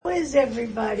is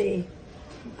everybody?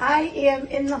 I am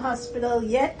in the hospital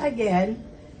yet again,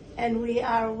 and we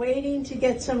are waiting to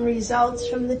get some results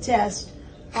from the test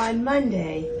on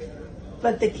Monday.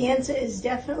 But the cancer is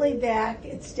definitely back.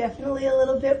 It's definitely a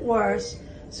little bit worse.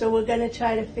 So we're going to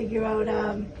try to figure out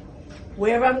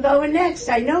where I'm going next.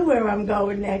 I know where I'm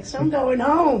going next. I'm going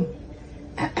home.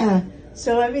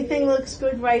 So everything looks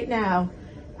good right now.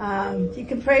 You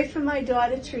can pray for my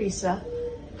daughter, Teresa.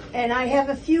 And I have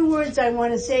a few words I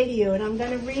want to say to you, and I'm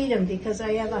going to read them because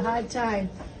I have a hard time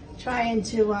trying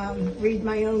to read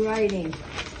my own writing.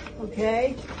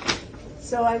 Okay?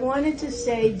 So I wanted to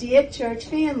say, dear church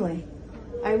family,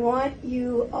 I want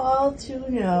you all to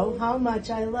know how much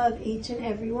I love each and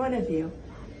every one of you.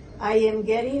 I am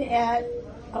getting at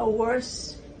a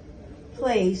worse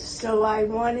place, so I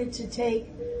wanted to take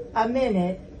a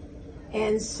minute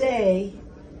and say,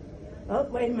 oh,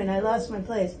 wait a minute, I lost my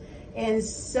place. And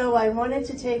so I wanted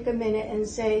to take a minute and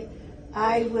say,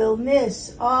 I will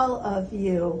miss all of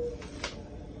you.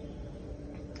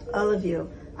 All of you.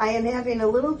 I am having a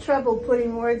little trouble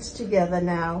putting words together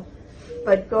now,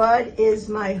 but God is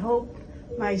my hope,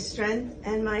 my strength,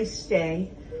 and my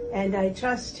stay, and I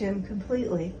trust Him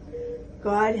completely.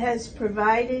 God has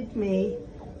provided me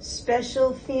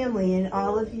special family in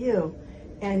all of you,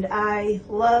 and I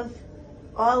love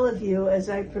all of you as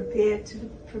I prepare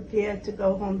to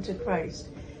go home to Christ.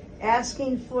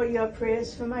 Asking for your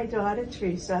prayers for my daughter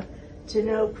Teresa to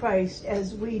know Christ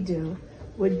as we do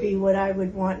would be what I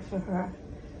would want for her.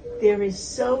 There is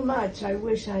so much I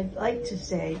wish I'd like to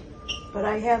say, but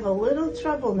I have a little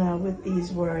trouble now with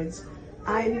these words.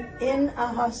 I'm in a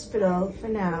hospital for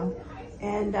now,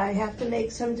 and I have to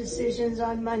make some decisions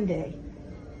on Monday.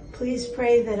 Please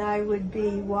pray that I would be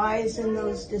wise in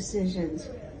those decisions.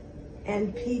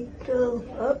 And I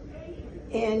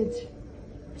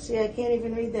can't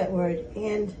even read that word.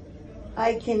 And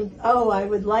I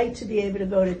would like to be able to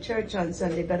go to church on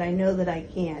Sunday, but I know that I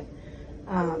can't.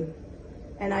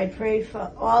 And I pray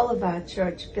for all of our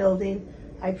church building.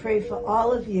 I pray for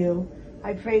all of you.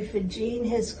 I pray for Jean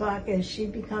Hiscock as she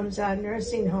becomes our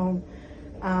nursing home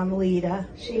leader.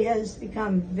 She has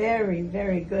become very,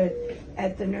 very good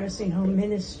at the nursing home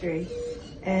ministry.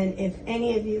 And if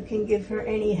any of you can give her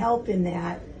any help in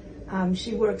that,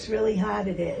 she works really hard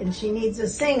at it. And she needs a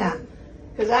singer,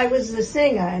 because I was the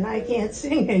singer and I can't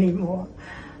sing anymore.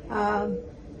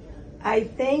 I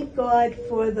thank God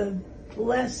for the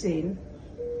blessing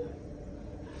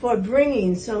for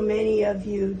bringing so many of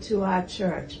you to our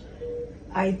church.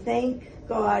 I thank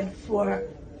God for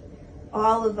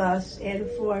all of us and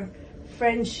for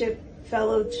Friendship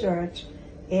Fellow Church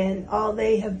and all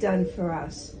they have done for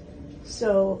us.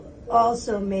 So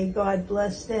also may God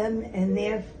bless them and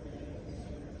their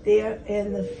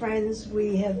and the friends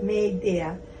we have made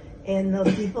there and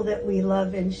the people that we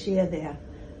love and share there.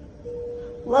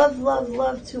 Love, love,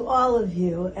 love to all of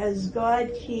you as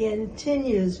God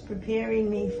continues preparing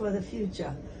me for the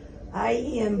future. I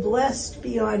am blessed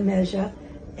beyond measure,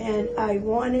 and I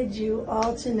wanted you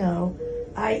all to know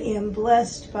I am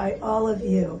blessed by all of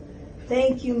you.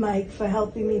 Thank you, Mike, for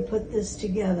helping me put this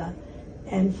together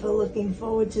and for looking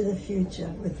forward to the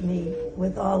future with me,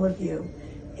 with all of you.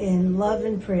 In love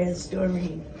and prayers,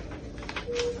 Doreen.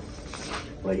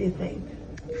 What do you think?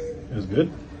 That's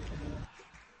good.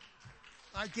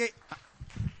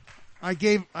 I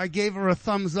gave her a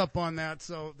thumbs up on that,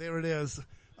 so there it is.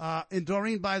 And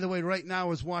Doreen, by the way, right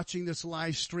now is watching this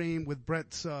live stream with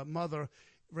Brett's mother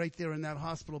right there in that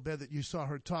hospital bed that you saw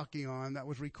her talking on. That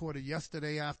was recorded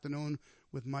yesterday afternoon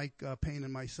with Mike Payne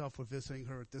and myself were visiting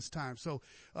her at this time. So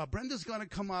Brenda's going to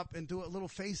come up and do a little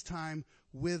FaceTime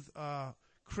with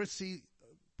Chrissy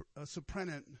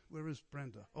Suprenant. Where is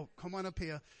Brenda? Oh, come on up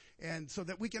here. And so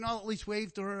that we can all at least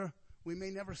wave to her. We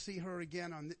may never see her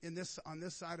again on this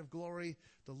side of glory.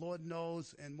 The Lord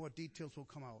knows, and more details will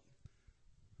come out.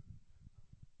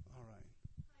 All right.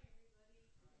 Hi, everybody.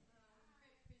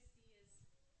 Christy is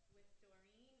with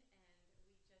Doreen, and we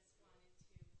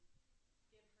just wanted to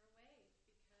give her a wave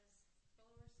because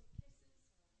throw her some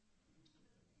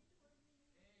kisses.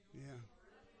 Yeah.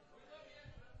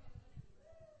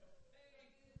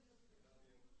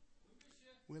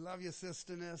 We love you,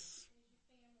 sisterness.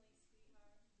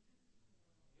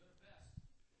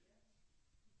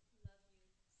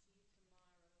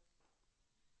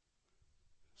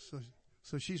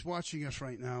 So she's watching us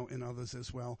right now and others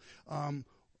as well.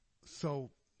 So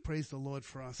praise the Lord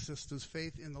for our sister's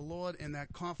faith in the Lord and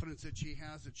that confidence that she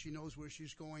has, that she knows where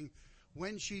she's going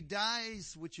when she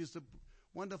dies, which is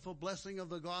wonderful blessing of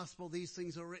the gospel. These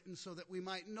things are written so that we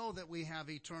might know that we have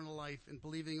eternal life, and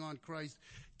believing on Christ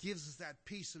gives us that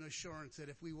peace and assurance that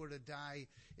if we were to die,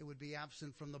 it would be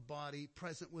absent from the body,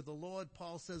 present with the Lord.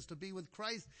 Paul says to be with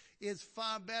Christ is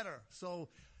far better. So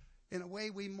in a way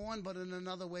we mourn, but in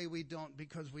another way we don't,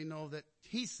 because we know that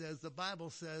he says, the Bible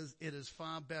says, it is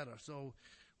far better. So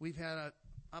we've had an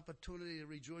opportunity to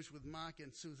rejoice with Mark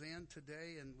and Suzanne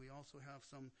today, and we also have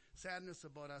some sadness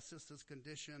about our sister's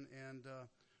condition and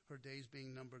her days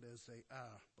being numbered as they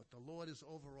are. But the Lord is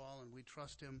overall, and we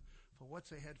trust him for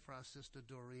what's ahead for our sister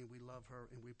Doreen. We love her,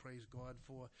 and we praise God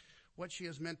for what she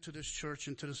has meant to this church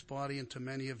and to this body and to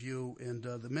many of you, and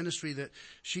the ministry that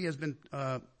she has been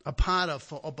a part of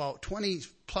for about 20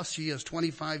 plus years,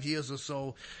 25 years or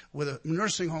so, with a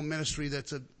nursing home ministry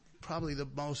that's probably the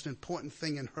most important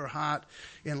thing in her heart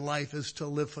in life is to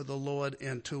live for the Lord,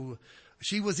 and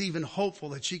she was even hopeful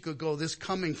that she could go this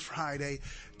coming Friday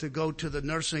to go to the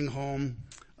nursing home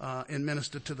and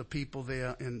minister to the people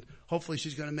there. And hopefully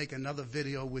she's going to make another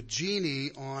video with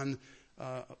Jeannie on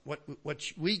what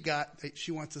we got.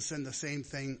 She wants to send the same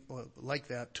thing like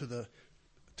that to the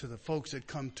folks that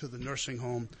come to the nursing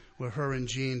home, where her and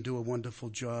Jean do a wonderful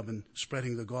job in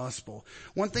spreading the gospel.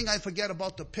 One thing I forget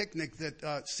about the picnic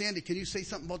that Sandy, can you say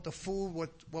something about the food?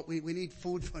 What we need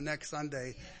food for next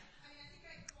Sunday. Yeah. I think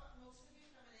I caught most of you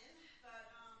coming in, but the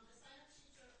sign-up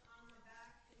sheets are on the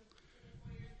back in the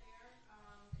foyer there.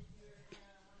 If you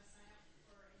want to sign up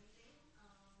for anything,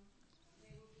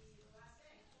 today will be the last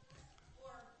day.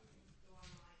 Or you can go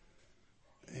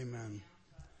online. Amen.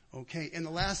 Okay, and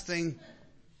the last thing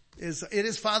is, it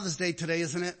is Father's Day today,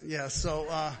 isn't it? Yeah, so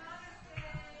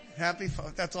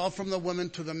that's all from the women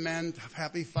to the men.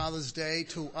 Happy Father's Day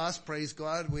to us, praise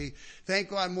God. We thank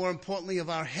God, more importantly, of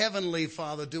our Heavenly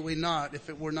Father, do we not? If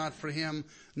it were not for him,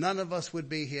 none of us would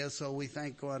be here, so we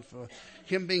thank God for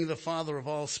him being the Father of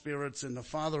all spirits, and the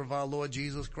Father of our Lord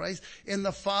Jesus Christ, and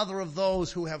the Father of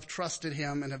those who have trusted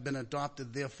him and have been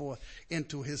adopted, therefore,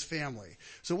 into his family.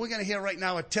 So we're going to hear right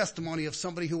now a testimony of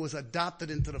somebody who was adopted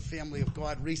into the family of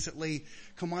God recently.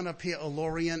 Come on up here,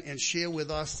 Elorian, and share with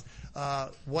us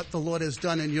what the Lord has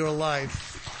done in your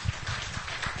life.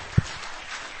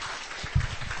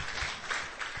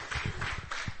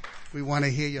 We want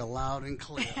to hear you loud and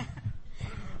clear.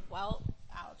 Well,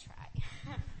 I'll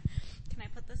try. Can I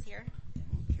put this here?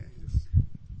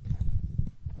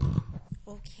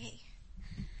 Okay.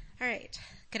 All right.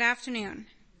 Good afternoon.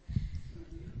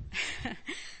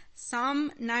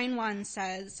 Psalm 9:1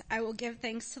 says, I will give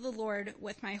thanks to the Lord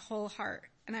with my whole heart,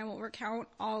 and I will recount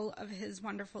all of his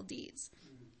wonderful deeds.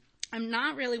 I'm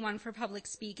not really one for public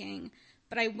speaking,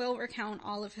 but I will recount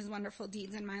all of his wonderful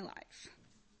deeds in my life.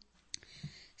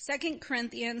 2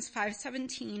 Corinthians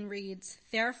 5:17 reads,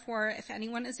 Therefore, if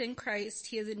anyone is in Christ,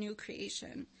 he is a new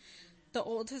creation. The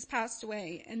old has passed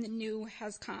away and the new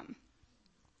has come.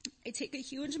 I take a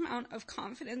huge amount of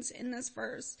confidence in this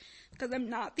verse because I'm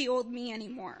not the old me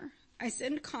anymore. I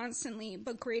sinned constantly,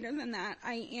 but greater than that,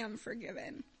 I am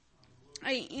forgiven.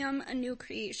 I am a new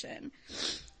creation.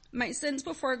 My sins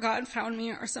before God found me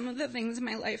are some of the things in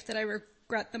my life that I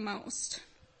regret the most.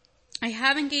 I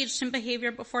have engaged in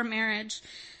behavior before marriage.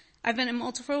 I've been in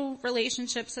multiple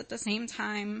relationships at the same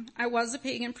time. I was a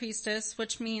pagan priestess,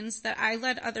 which means that I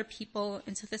led other people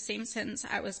into the same sins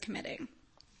I was committing.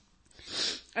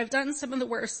 I've done some of the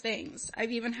worst things.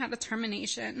 I've even had a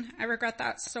termination. I regret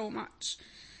that so much.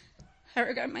 I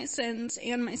regret my sins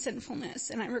and my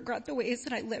sinfulness, and I regret the ways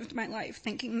that I lived my life,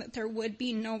 thinking that there would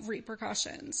be no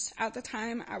repercussions. At the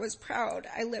time, I was proud.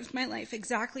 I lived my life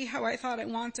exactly how I thought I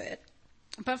wanted.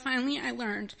 But finally, I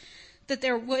learned that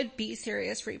there would be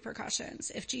serious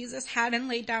repercussions if Jesus hadn't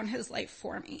laid down his life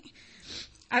for me.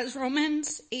 As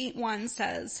Romans 8:1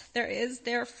 says, there is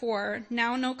therefore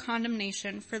now no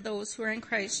condemnation for those who are in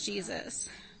Christ Jesus.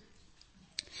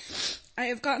 I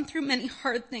have gone through many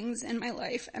hard things in my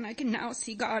life, and I can now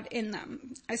see God in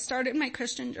them. I started my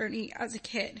Christian journey as a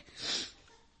kid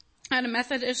at a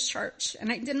Methodist church, and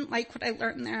I didn't like what I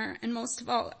learned there, and most of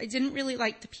all, I didn't really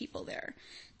like the people there.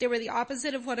 They were the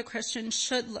opposite of what a Christian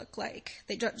should look like.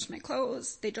 They judged my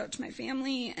clothes, they judged my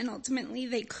family, and ultimately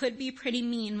they could be pretty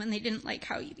mean when they didn't like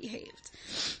how you behaved.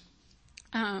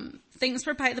 Things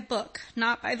were by the book,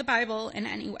 not by the Bible in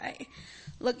any way.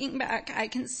 Looking back, I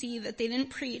can see that they didn't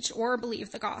preach or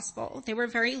believe the gospel. They were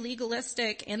very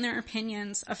legalistic in their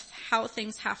opinions of how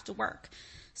things have to work.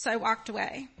 So I walked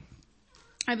away.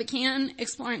 I began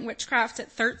exploring witchcraft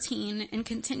at 13 and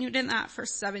continued in that for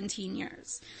 17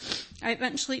 years. I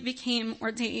eventually became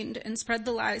ordained and spread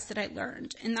the lies that I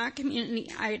learned. In that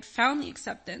community, I had found the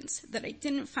acceptance that I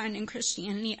didn't find in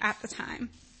Christianity at the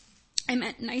time. I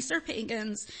met nicer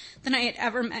pagans than I had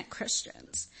ever met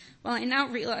Christians. While I now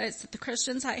realize that the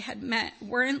Christians I had met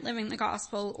weren't living the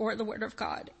gospel or the word of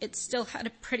God, it still had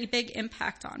a pretty big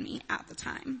impact on me at the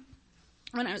time.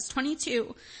 When I was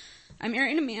 22, I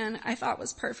married a man I thought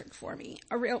was perfect for me,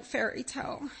 a real fairy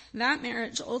tale. That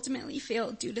marriage ultimately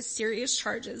failed due to serious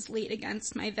charges laid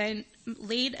against my then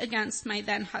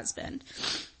husband.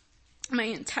 My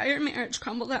entire marriage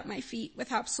crumbled at my feet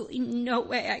with absolutely no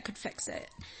way I could fix it.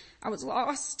 I was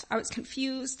lost, I was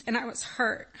confused, and I was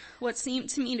hurt. What seemed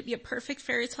to me to be a perfect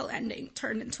fairy tale ending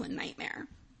turned into a nightmare.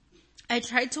 I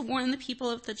tried to warn the people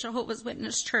of the Jehovah's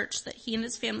Witness church that he and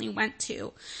his family went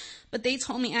to, but they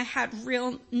told me I had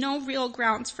no real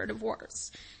grounds for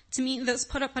divorce. To me, this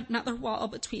put up another wall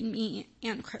between me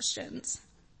and Christians.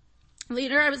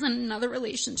 Later, I was in another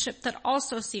relationship that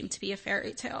also seemed to be a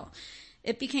fairy tale.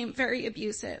 It became very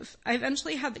abusive. I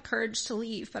eventually had the courage to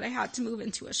leave, but I had to move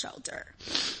into a shelter.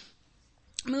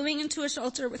 Moving into a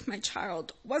shelter with my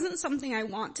child wasn't something I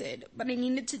wanted, but I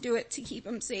needed to do it to keep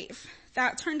him safe.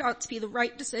 That turned out to be the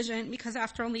right decision because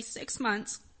after only 6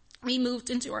 months, we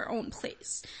moved into our own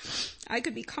place. I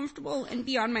could be comfortable and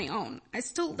be on my own. I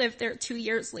still lived there 2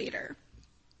 years later.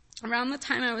 Around the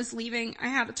time I was leaving, I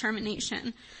had a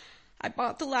termination. I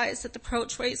bought the lies that the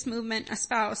pro-choice movement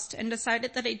espoused and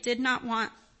decided that I did not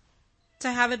want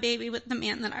to have a baby with the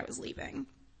man that I was leaving.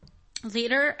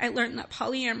 Later, I learned that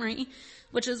polyamory,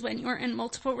 which is when you're in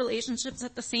multiple relationships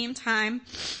at the same time,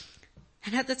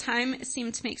 and at the time it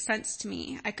seemed to make sense to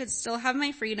me. I could still have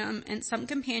my freedom and some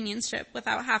companionship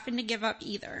without having to give up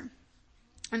either.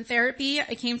 In therapy,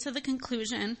 I came to the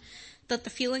conclusion that the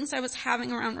feelings I was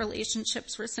having around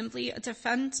relationships were simply a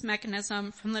defense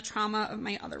mechanism from the trauma of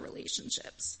my other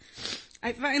relationships.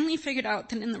 I finally figured out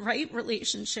that in the right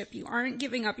relationship, you aren't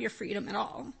giving up your freedom at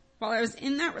all. While I was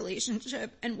in that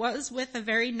relationship and was with a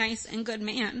very nice and good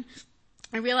man,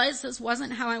 I realized this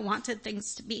wasn't how I wanted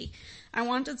things to be. I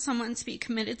wanted someone to be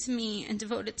committed to me and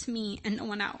devoted to me and no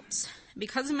one else.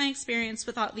 Because of my experience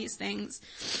with all these things,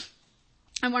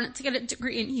 I wanted to get a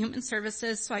degree in human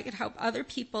services so I could help other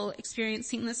people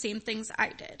experiencing the same things I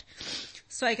did.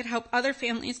 So I could help other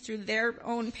families through their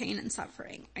own pain and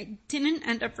suffering. I didn't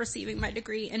end up receiving my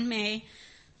degree in May,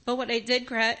 but what I did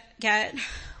get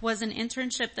was an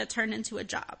internship that turned into a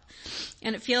job,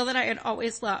 and a field that I had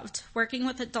always loved, working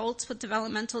with adults with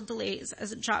developmental delays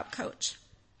as a job coach.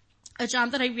 A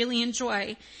job that I really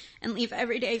enjoy and leave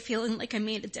every day feeling like I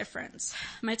made a difference.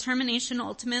 My termination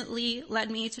ultimately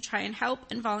led me to try and help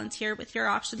and volunteer with Your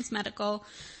Options Medical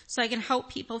so I can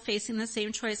help people facing the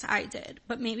same choice I did,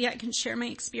 but maybe I can share my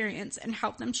experience and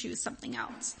help them choose something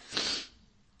else.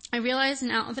 I realize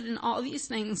now that in all these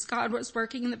things, God was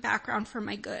working in the background for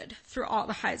my good through all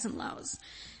the highs and lows.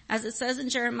 As it says in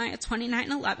Jeremiah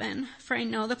 29:11, "For I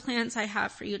know the plans I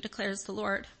have for you, declares the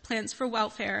Lord, plans for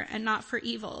welfare and not for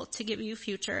evil, to give you a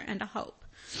future and a hope."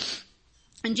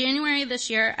 In January this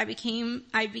year, I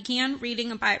began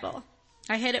reading a Bible.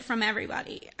 I hid it from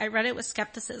everybody. I read it with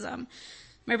skepticism.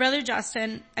 My brother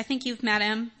Justin, I think you've met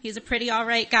him. He's a pretty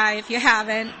alright guy if you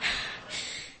haven't.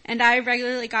 And I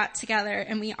regularly got together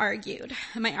and we argued.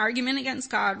 My argument against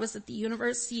God was that the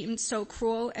universe seemed so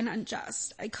cruel and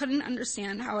unjust. I couldn't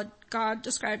understand how a God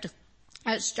described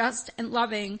as just and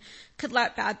loving could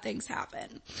let bad things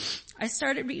happen. I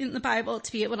started reading the Bible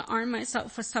to be able to arm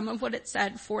myself with some of what it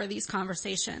said for these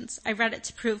conversations. I read it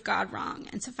to prove God wrong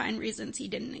and to find reasons he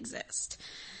didn't exist.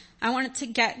 I wanted to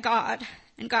get God,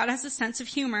 and God has a sense of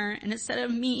humor, and instead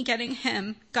of me getting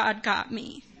him, God got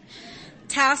me.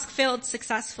 Task failed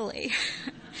successfully.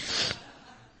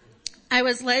 I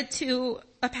was led to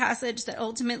a passage that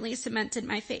ultimately cemented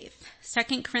my faith,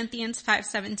 2 Corinthians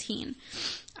 5:17.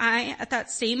 At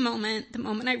that same moment, the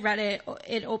moment I read it,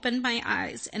 it opened my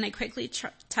eyes, and I quickly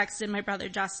texted my brother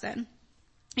Justin.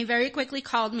 He very quickly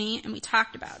called me, and we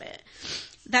talked about it.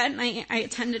 That night, I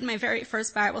attended my very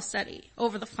first Bible study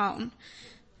over the phone.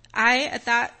 At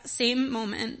that same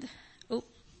moment,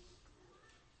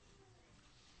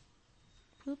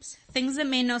 things that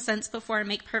made no sense before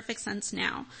make perfect sense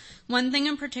now. One thing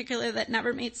in particular that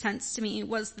never made sense to me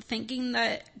was the thinking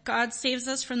that God saves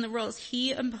us from the rules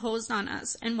he imposed on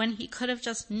us, and when he could have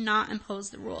just not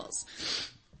imposed the rules.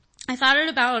 I thought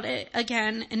about it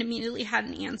again and immediately had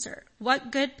an answer.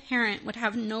 What good parent would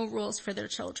have no rules for their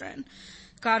children?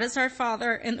 God is our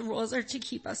Father, and the rules are to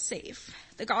keep us safe.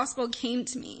 The gospel came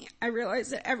to me. I realized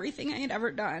that everything I had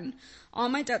ever done, all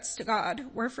my debts to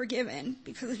God, were forgiven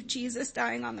because of Jesus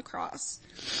dying on the cross.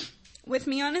 With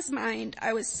me on his mind,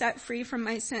 I was set free from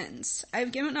my sins.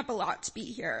 I've given up a lot to be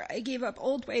here. I gave up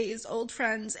old ways, old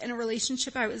friends, and a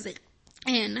relationship I was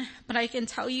in, but I can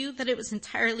tell you that it was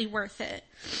entirely worth it.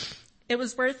 It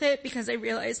was worth it because I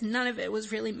realized none of it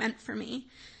was really meant for me.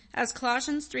 As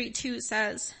Colossians 3:2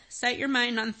 says, set your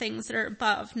mind on things that are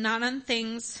above, not on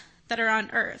things that are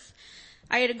on earth.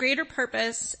 I had a greater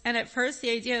purpose, and at first the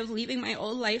idea of leaving my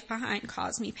old life behind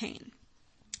caused me pain.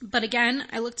 But again,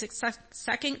 I looked at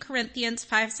 2 Corinthians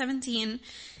 5:17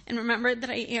 and remembered that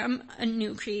I am a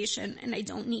new creation and I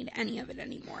don't need any of it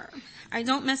anymore. I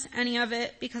don't miss any of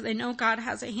it because I know God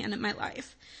has a hand in my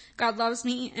life. God loves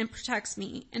me and protects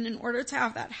me, and in order to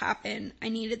have that happen, I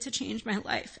needed to change my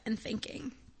life and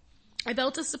thinking. I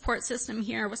built a support system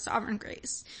here with Sovereign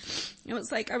Grace. It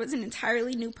was like I was an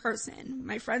entirely new person.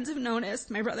 My friends have noticed.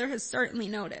 My brother has certainly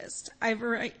noticed.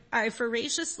 I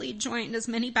voraciously joined as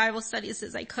many Bible studies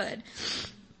as I could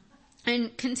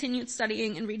and continued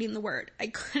studying and reading the Word. I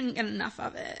couldn't get enough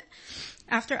of it.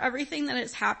 After everything that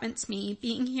has happened to me,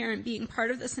 being here and being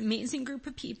part of this amazing group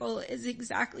of people is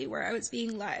exactly where I was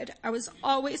being led. I was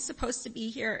always supposed to be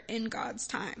here in God's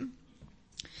time.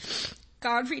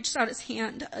 God reached out his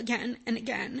hand again and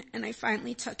again, and I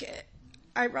finally took it.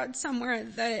 I read somewhere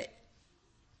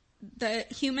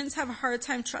that humans have a hard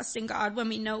time trusting God when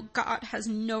we know God has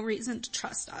no reason to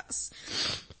trust us.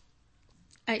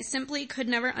 I simply could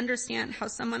never understand how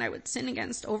someone I would sin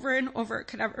against over and over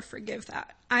could ever forgive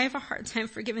that. I have a hard time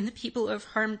forgiving the people who have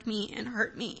harmed me and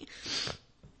hurt me.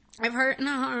 I've hurt and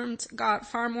harmed God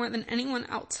far more than anyone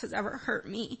else has ever hurt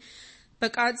me.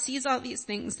 But God sees all these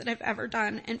things that I've ever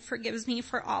done and forgives me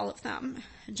for all of them.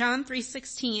 John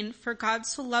 3:16, for God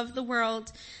so loved the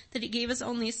world that he gave his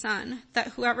only son, that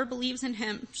whoever believes in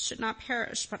him should not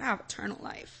perish but have eternal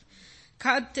life.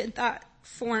 God did that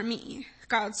for me.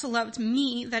 God so loved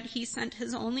me that he sent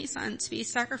his only son to be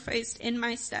sacrificed in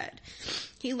my stead.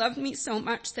 He loved me so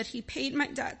much that he paid my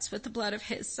debts with the blood of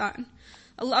his son.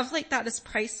 A love like that is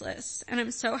priceless, and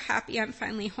I'm so happy I'm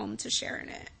finally home to share in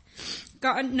it.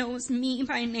 God knows me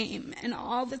by name, and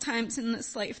all the times in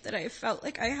this life that I felt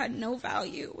like I had no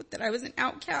value, that I was an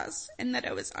outcast, and that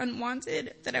I was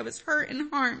unwanted, that I was hurt and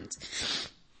harmed.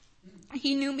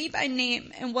 He knew me by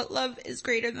name, and what love is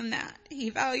greater than that? He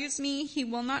values me, he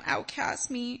will not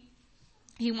outcast me,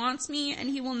 he wants me, and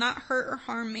he will not hurt or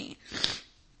harm me.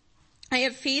 I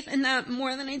have faith in that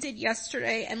more than I did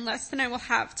yesterday, and less than I will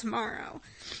have tomorrow.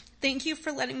 Thank you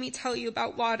for letting me tell you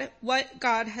about what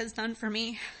God has done for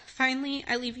me. Finally,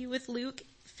 I leave you with Luke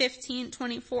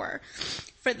 15:24.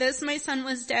 For this my son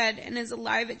was dead and is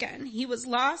alive again. He was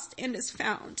lost and is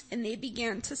found, and they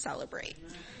began to celebrate.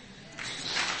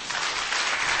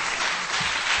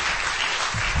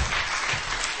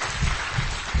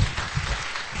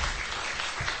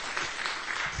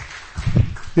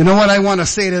 You know what I want to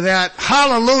say to that?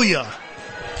 Hallelujah!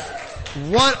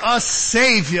 What a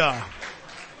Savior!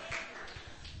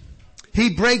 He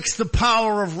breaks the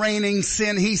power of reigning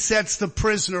sin. He sets the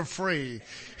prisoner free.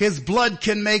 His blood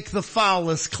can make the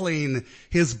foulest clean.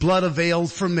 His blood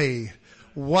avails for me.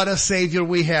 What a Savior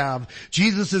we have.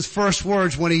 Jesus' first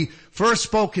words when he first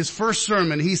spoke his first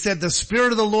sermon, he said, the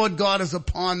Spirit of the Lord God is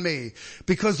upon me,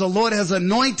 because the Lord has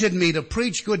anointed me to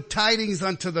preach good tidings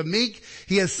unto the meek.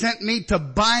 He has sent me to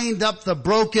bind up the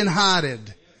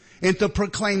brokenhearted, and to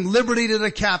proclaim liberty to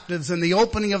the captives and the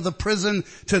opening of the prison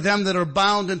to them that are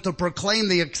bound, and to proclaim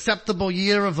the acceptable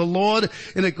year of the Lord.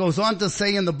 And it goes on to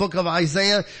say in the book of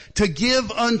Isaiah, to give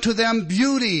unto them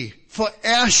beauty for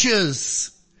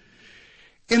ashes,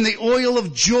 in the oil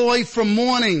of joy for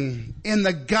mourning, in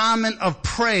the garment of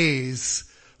praise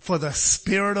for the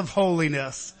spirit of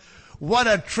holiness. What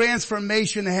a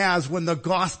transformation it has when the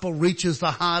gospel reaches the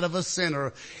heart of a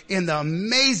sinner, and the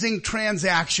amazing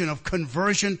transaction of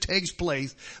conversion takes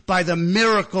place by the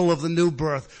miracle of the new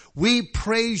birth. We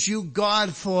praise you,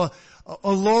 God, for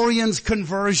Olorian's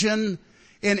conversion,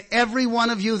 and every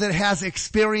one of you that has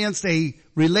experienced a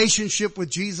relationship with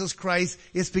Jesus Christ.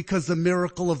 It's because the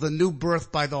miracle of the new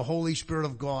birth by the Holy Spirit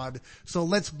of God. So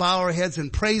let's bow our heads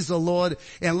and praise the Lord,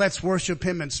 and let's worship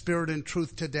him in spirit and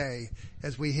truth today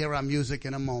as we hear our music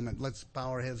in a moment. Let's bow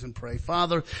our heads and pray.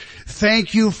 Father,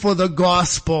 thank you for the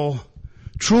gospel.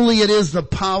 Truly it is the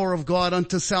power of God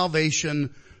unto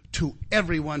salvation to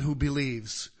everyone who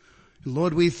believes.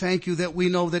 Lord, we thank you that we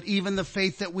know that even the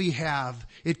faith that we have,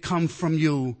 it comes from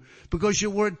you, because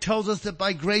your word tells us that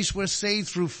by grace we're saved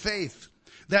through faith,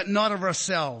 that not of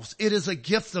ourselves. It is a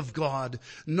gift of God,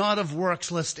 not of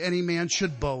works, lest any man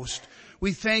should boast.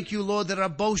 We thank you, Lord, that our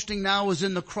boasting now is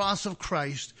in the cross of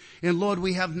Christ. And Lord,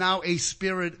 we have now a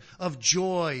spirit of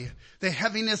joy. The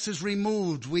heaviness is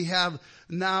removed. We have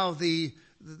now the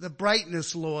the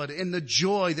brightness, Lord, and the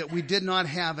joy that we did not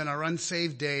have in our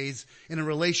unsaved days in a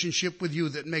relationship with you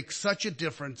that makes such a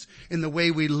difference in the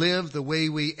way we live, the way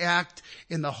we act,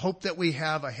 in the hope that we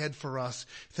have ahead for us.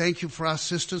 Thank you for our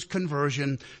sister's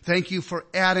conversion. Thank you for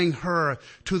adding her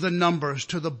to the numbers,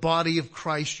 to the body of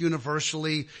Christ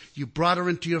universally. You brought her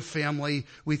into your family.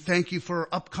 We thank you for her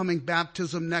upcoming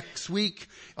baptism next week,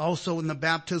 also in the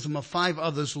baptism of 5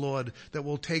 others, Lord, that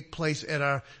will take place at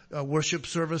our worship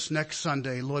service next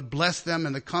Sunday. Lord, bless them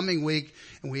in the coming week,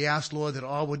 and we ask, Lord, that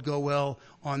all would go well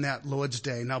on that Lord's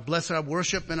Day. Now bless our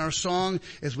worship and our song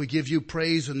as we give you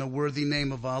praise in the worthy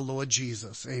name of our Lord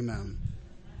Jesus. Amen.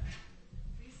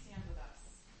 Please stand with us.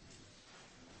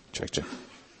 Check.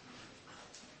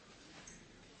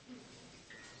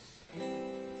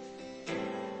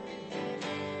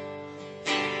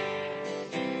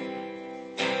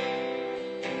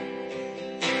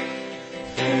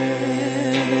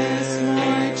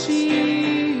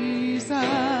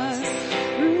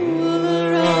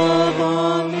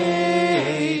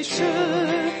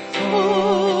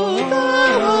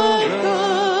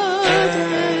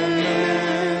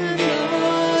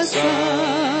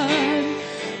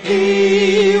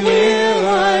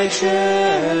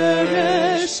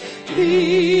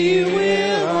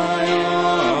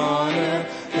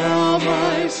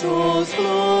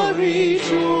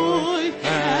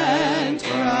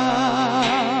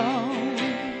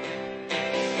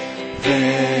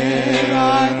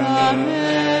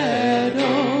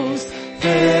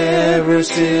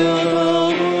 Still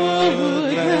the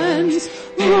woodlands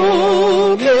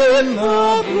roam in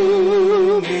the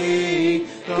blooming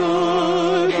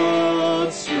garb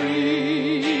of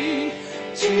spring.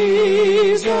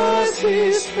 Jesus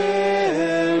is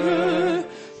fairer,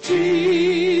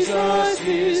 Jesus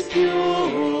is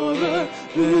purer,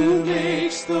 who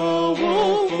makes the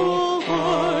woeful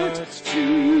heart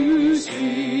to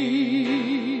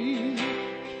sing.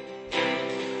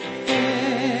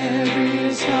 There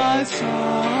is the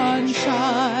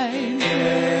sunshine,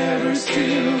 never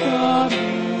still the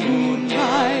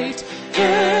moonlight,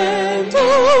 and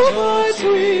all the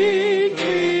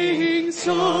twinkling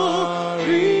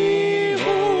starry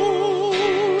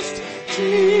host.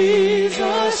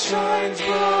 Jesus shines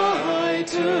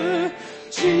brighter,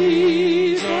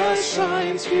 Jesus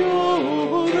shines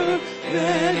purer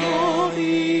than all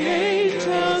the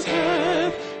angels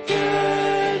have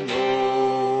can boast.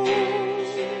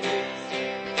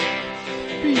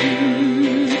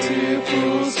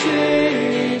 Beautiful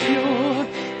Savior,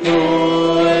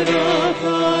 Lord of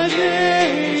the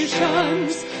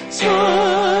nations,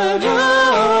 Son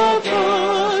of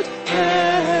God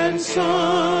and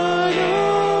Son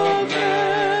of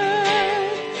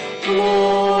Man,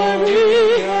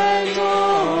 glory and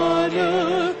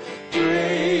honor,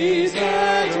 praise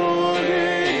and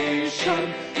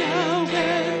adoration, now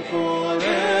and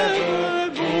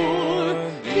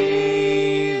forevermore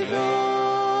be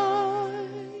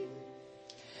thine.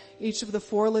 Each of the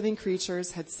 4 living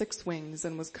creatures had 6 wings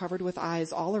and was covered with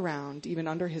eyes all around, even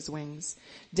under his wings.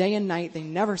 Day and night they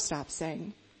never stopped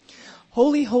saying,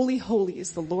 Holy, holy, holy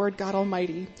is the Lord God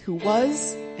Almighty, who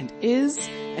was and is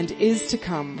to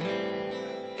come.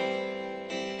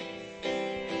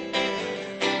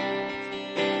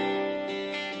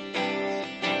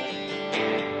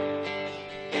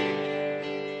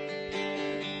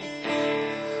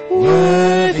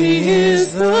 Worthy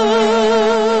is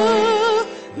the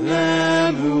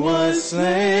Lamb who was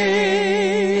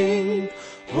slain.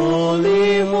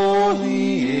 Holy,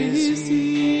 holy is he.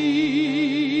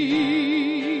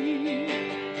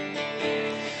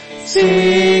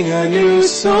 Sing a new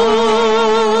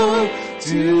song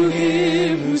to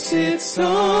him who sits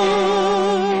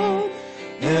on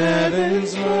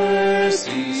heaven's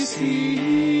mercy seat.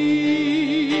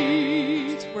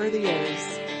 Worthy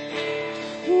is.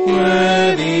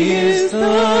 Worthy is the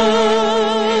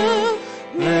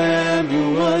Lamb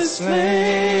who was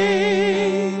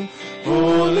slain.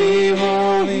 Holy,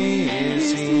 holy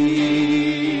is he.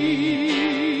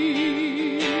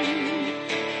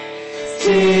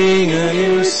 Sing a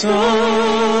new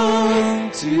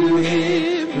song to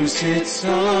him who sits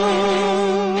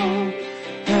on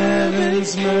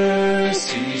heaven's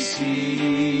mercy seat.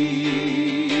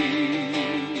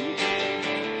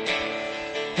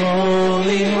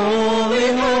 Holy,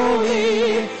 holy,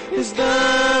 holy is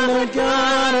the Lord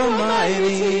God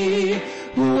Almighty,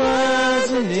 who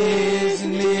was and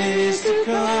is to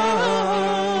come.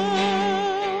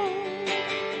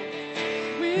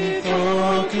 With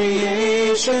all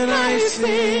creation I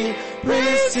sing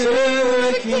praise to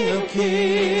the King of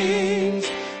Kings.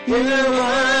 You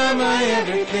are my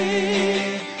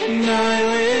everything, and I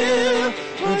will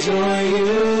adore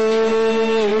you.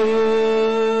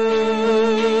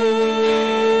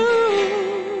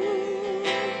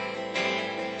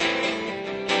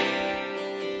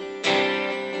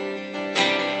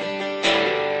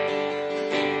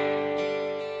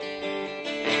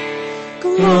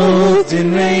 clothed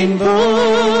in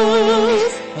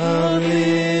rainbows of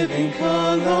living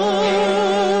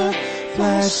color,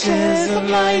 flashes of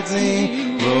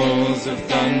lightning, rolls of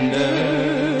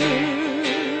thunder.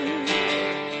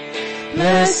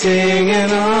 Blessing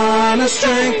and honor,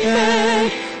 strength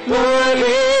and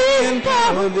glory and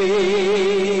power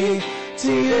be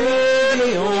to you,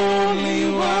 the only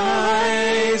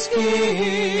wise King.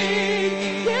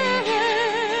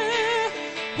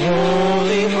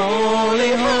 Holy,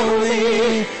 holy, holy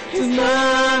is the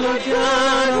Lord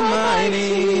God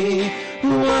Almighty,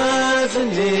 who was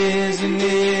and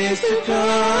is to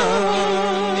come.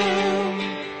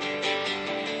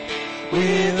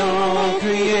 With all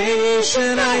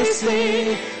creation I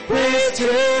sing praise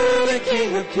to the King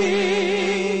of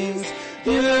Kings.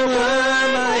 You are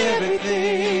my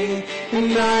everything,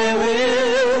 and I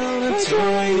will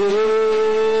adore you.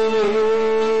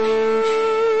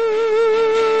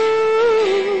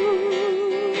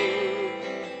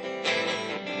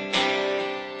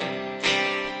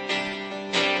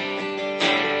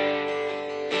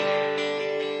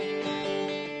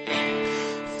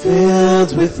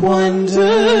 Filled with wonder,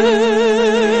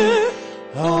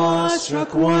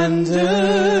 awestruck wonder,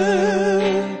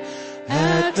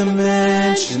 at the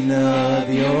mention of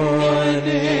your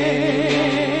name.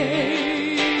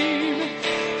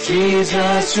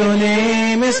 Jesus, your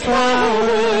name is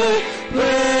power,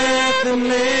 breath and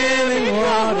living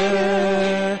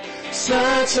water,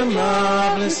 such a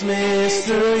marvelous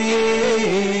mystery.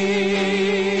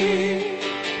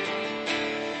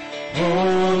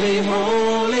 Holy,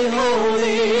 holy,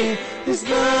 holy is the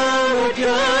Lord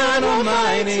God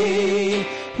Almighty,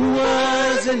 who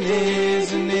was and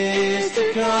is to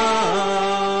come.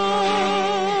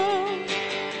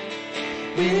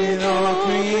 With all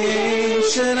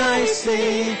creation I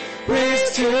sing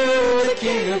praise to the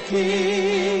King of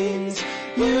Kings.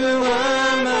 You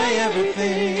are my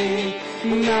everything,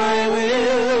 and I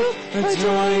will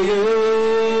adore you.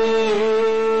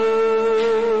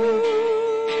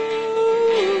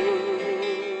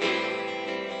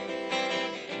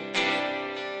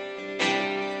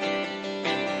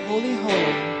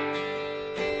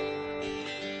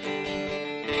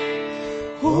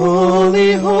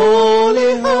 Holy,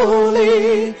 holy,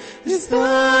 holy is the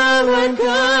Lord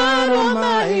God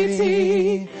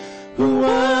Almighty, who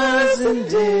was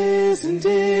and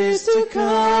is to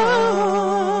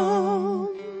come.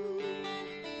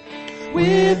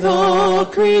 With all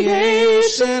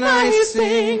creation I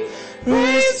sing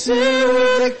praise to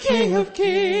the King of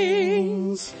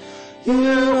Kings. You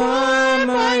are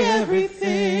my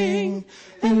everything,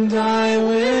 and I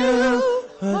will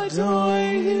adore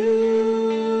you.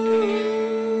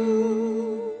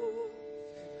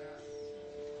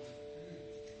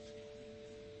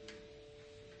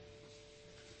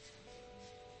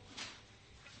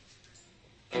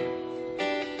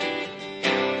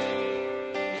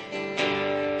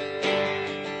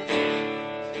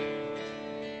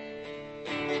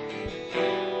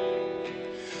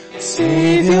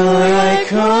 Savior, I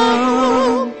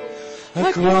come,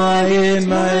 I cry in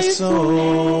my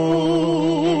soul.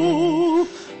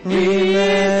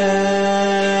 Remember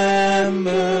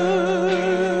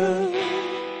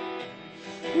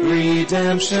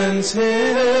redemption's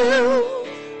hill,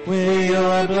 where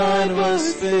your blood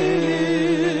was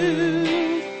spilled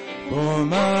for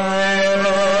my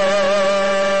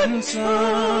ransom,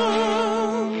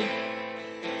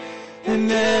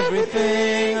 and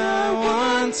everything I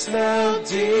once held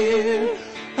dear,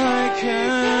 I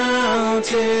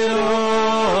count it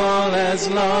all as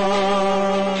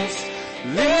lost.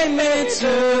 Lead me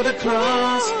to the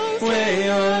cross where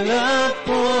your love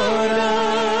poured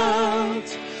out.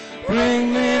 Bring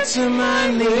me to my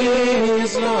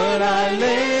knees, Lord, I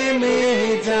lay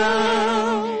me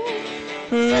down.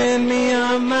 Rid me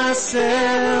of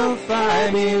myself, I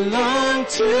belong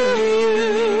to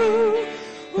you.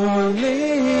 Oh,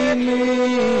 lead me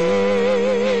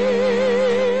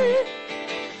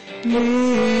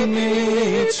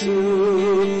to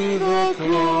the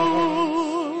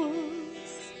cross.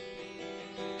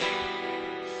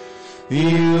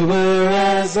 You were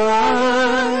as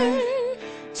I,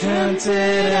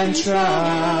 tempted and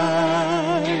tried.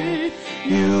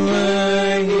 You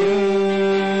were human.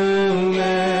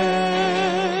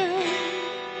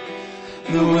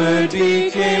 The Word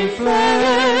became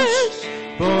flesh,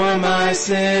 bore my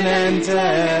sin and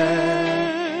death.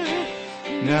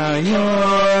 Now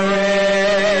you're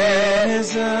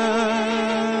risen,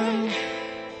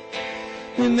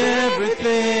 and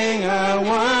everything I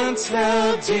once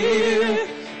held dear,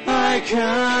 I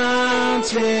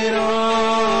count it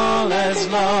all as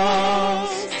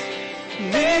lost.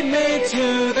 Lead me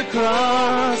to the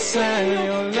cross and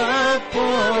your love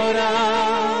poured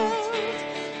out.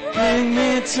 Bring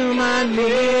me to my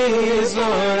knees,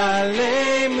 Lord, I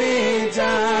lay me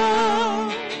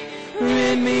down.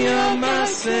 Rid me of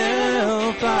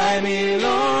myself, I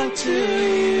belong to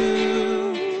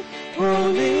you.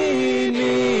 Oh, lead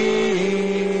me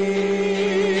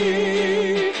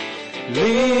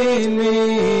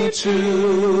to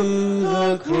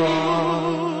the cross.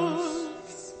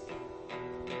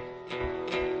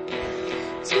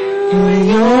 To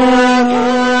your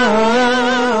heart,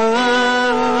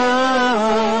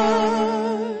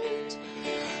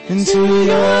 into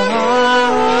your heart,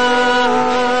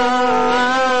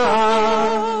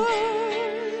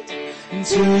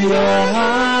 into your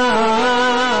heart.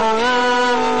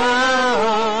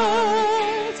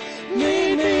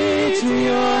 Lead me to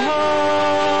your heart.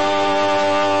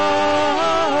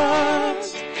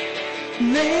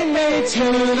 Lead me to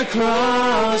the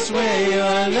cross where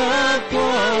your love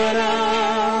poured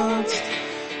out.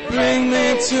 Bring me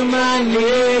to my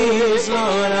knees,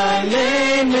 Lord, I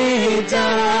lay me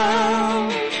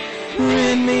down.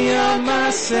 Rid me of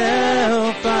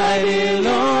myself, I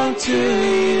belong to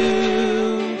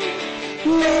you.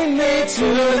 Lead me to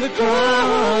the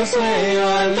cross where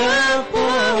your love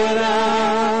poured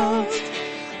out.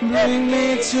 Bring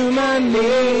me to my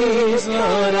knees,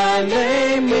 Lord, I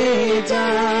lay me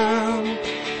down.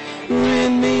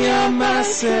 Rid me of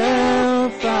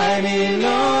myself, I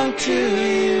belong to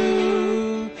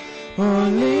you. Oh,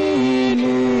 lead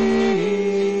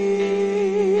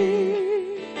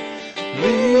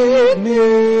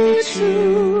me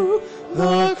to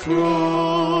the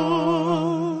cross.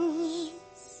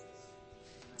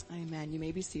 Amen. You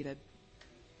may be seated.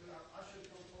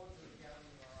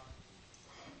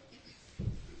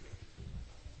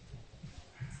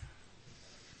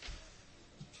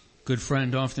 Good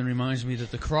friend often reminds me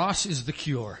that the cross is the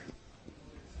cure.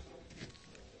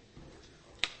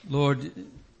 Lord,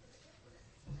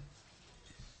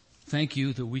 thank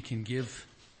you that we can give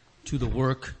to the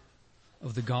work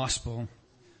of the gospel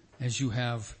as you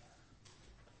have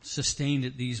sustained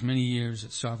it these many years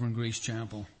at Sovereign Grace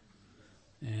Chapel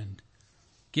and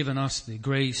given us the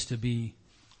grace to be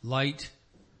light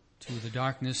to the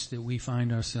darkness that we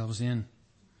find ourselves in.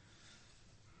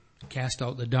 Cast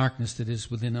out the darkness that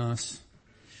is within us.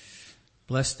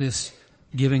 Bless this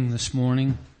giving this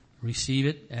morning. Receive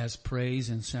it as praise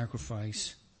and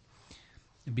sacrifice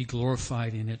and be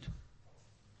glorified in it.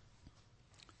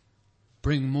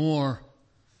 Bring more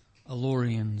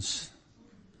Alorians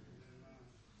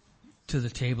to the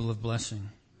table of blessing.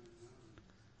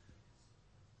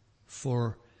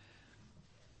 For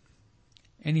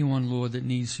anyone, Lord, that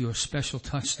needs your special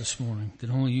touch this morning, that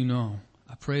only you know,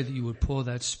 I pray that you would pour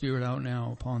that Spirit out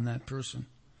now upon that person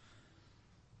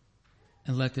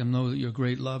and let them know that your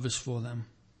great love is for them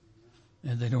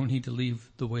and they don't need to leave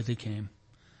the way they came.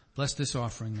 Bless this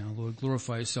offering now, Lord.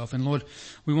 Glorify yourself. And Lord,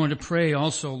 we want to pray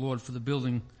also, Lord, for the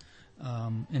building,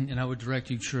 and I would direct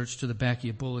you, church, to the back of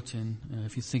your bulletin,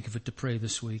 if you think of it, to pray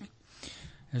this week,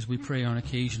 as we pray on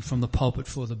occasion from the pulpit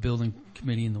for the building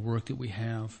committee and the work that we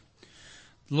have.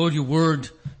 Lord, your word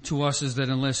to us is that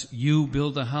unless you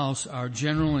build the house, our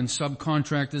general and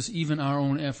subcontractors, even our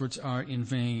own efforts are in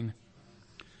vain.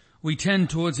 We tend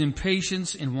towards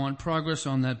impatience and want progress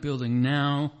on that building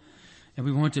now, and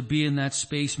we want to be in that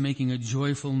space making a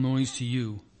joyful noise to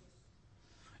you.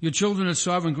 Your children at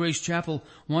Sovereign Grace Chapel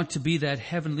want to be that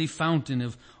heavenly fountain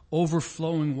of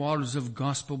overflowing waters of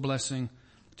gospel blessing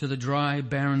to the dry,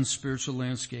 barren spiritual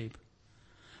landscape.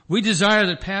 We desire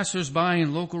that passers-by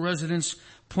and local residents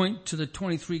point to the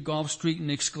 23 Gulf Street and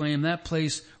exclaim, that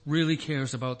place really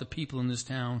cares about the people in this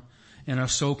town and are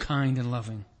so kind and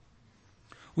loving.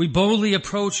 We boldly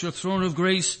approach your throne of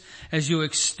grace as you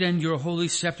extend your holy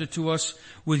scepter to us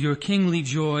with your kingly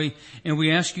joy, and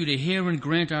we ask you to hear and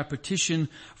grant our petition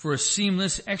for a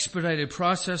seamless, expedited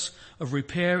process of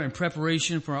repair and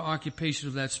preparation for our occupation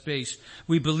of that space.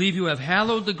 We believe you have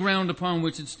hallowed the ground upon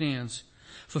which it stands.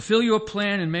 Fulfill your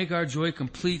plan and make our joy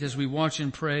complete as we watch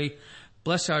and pray.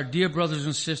 Bless our dear brothers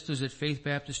and sisters at Faith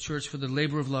Baptist Church for the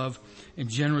labor of love and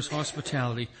generous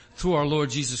hospitality through our Lord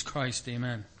Jesus Christ.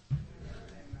 Amen.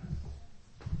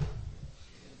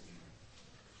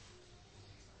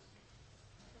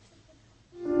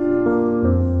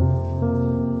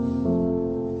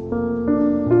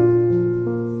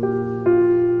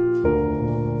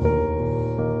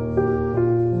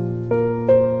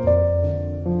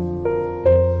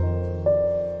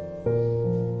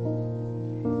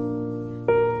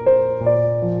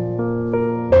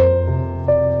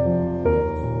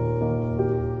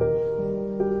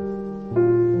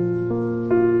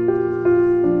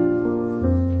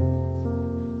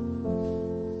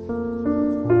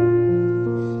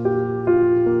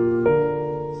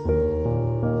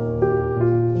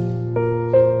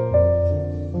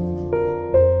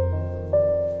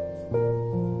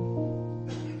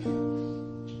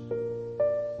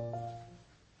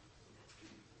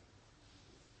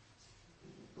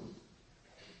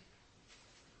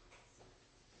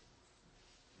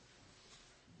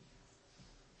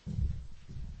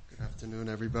 Afternoon,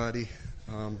 everybody.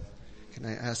 Can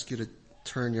I ask you to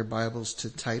turn your Bibles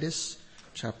to Titus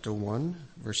chapter 1,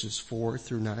 verses 4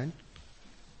 through 9?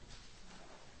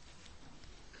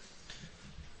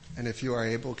 And if you are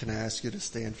able, can I ask you to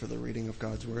stand for the reading of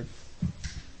God's Word?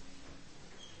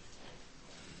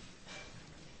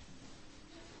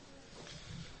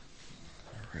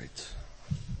 All right.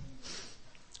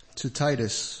 To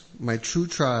Titus, my true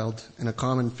child in a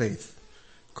common faith,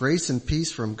 grace and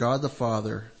peace from God the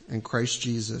Father and Christ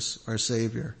Jesus, our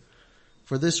Savior.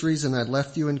 For this reason I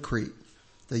left you in Crete,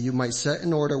 that you might set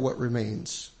in order what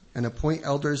remains, and appoint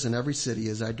elders in every city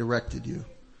as I directed you.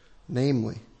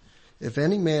 Namely, if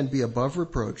any man be above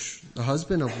reproach, the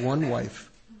husband of one wife,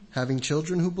 having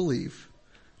children who believe,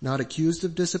 not accused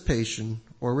of dissipation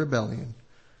or rebellion,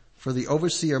 for the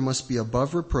overseer must be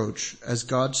above reproach as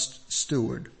God's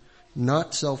steward,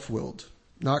 not self-willed,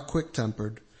 not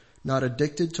quick-tempered, not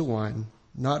addicted to wine,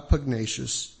 not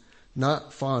pugnacious,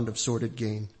 not fond of sordid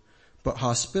gain, but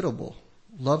hospitable,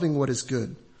 loving what is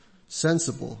good,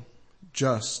 sensible,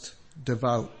 just,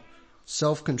 devout,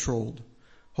 self-controlled,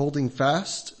 holding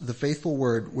fast the faithful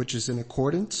word which is in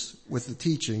accordance with the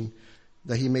teaching,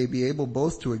 that he may be able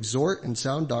both to exhort in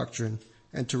sound doctrine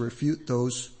and to refute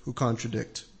those who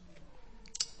contradict.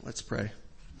 Let's pray.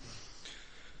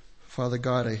 Father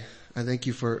God, I thank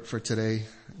you for today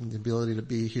and the ability to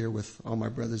be here with all my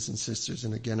brothers and sisters.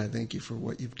 And again, I thank you for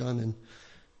what you've done in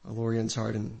Lorian's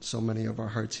heart and so many of our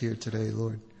hearts here today,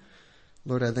 Lord.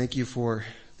 Lord, I thank you for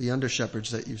the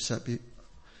under-shepherds that you've set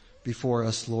before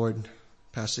us, Lord.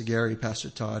 Pastor Gary, Pastor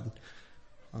Todd,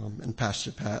 and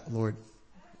Pastor Pat, Lord.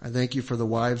 I thank you for the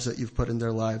wives that you've put in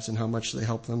their lives and how much they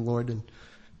help them, Lord, and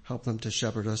help them to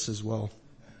shepherd us as well.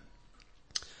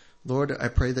 Lord, I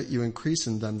pray that you increase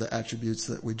in them the attributes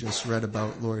that we just read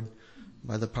about, Lord,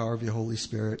 by the power of your Holy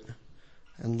Spirit.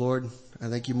 And Lord, I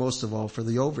thank you most of all for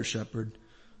the over-shepherd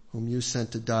whom you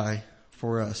sent to die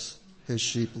for us, his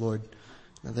sheep, Lord.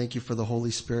 I thank you for the Holy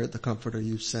Spirit, the comforter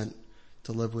you've sent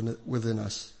to live within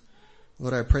us.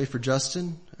 Lord, I pray for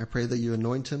Justin. I pray that you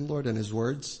anoint him, Lord, and his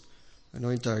words.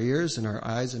 Anoint our ears and our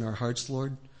eyes and our hearts,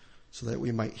 Lord, so that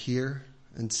we might hear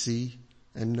and see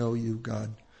and know you, God.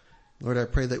 Lord, I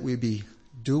pray that we be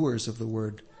doers of the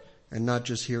word and not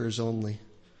just hearers only.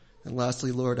 And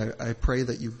lastly, Lord, I pray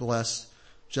that you bless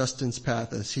Justin's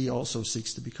path as he also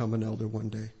seeks to become an elder one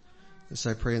day. This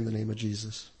I pray in the name of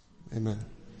Jesus. Amen.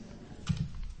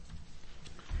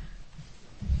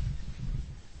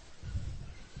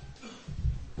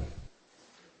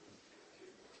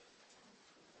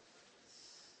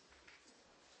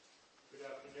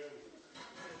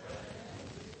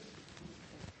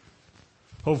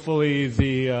 Hopefully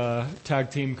the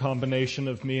tag team combination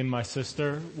of me and my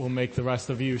sister will make the rest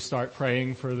of you start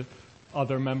praying for the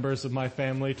other members of my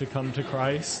family to come to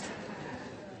Christ.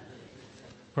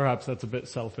 Perhaps that's a bit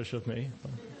selfish of me.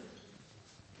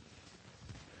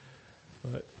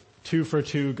 But 2 for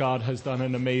 2, God has done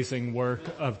an amazing work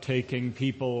of taking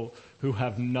people who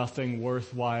have nothing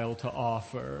worthwhile to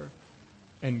offer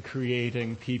and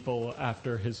creating people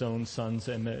after his own Son's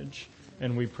image.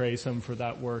 And we praise him for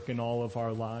that work in all of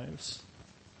our lives.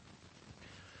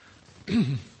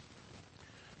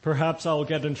 Perhaps I'll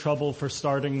get in trouble for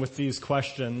starting with these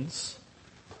questions,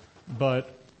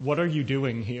 but what are you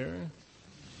doing here?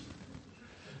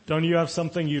 Don't you have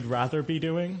something you'd rather be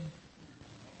doing?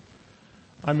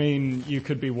 I mean, you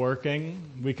could be working.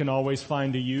 We can always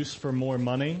find a use for more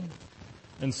money.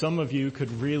 And some of you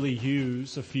could really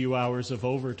use a few hours of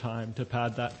overtime to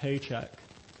pad that paycheck.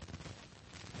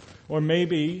 Or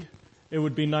maybe it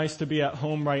would be nice to be at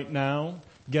home right now,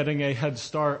 getting a head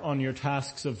start on your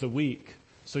tasks of the week,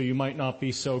 so you might not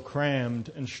be so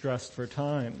crammed and stressed for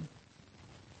time.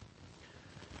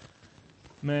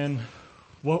 Man,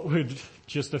 what would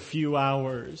just a few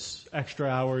hours, extra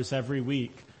hours every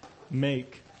week,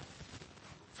 make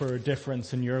for a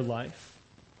difference in your life?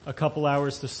 A couple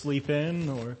hours to sleep in,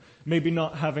 or maybe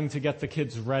not having to get the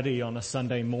kids ready on a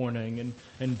Sunday morning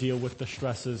and deal with the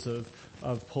stresses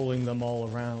of pulling them all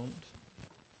around.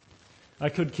 I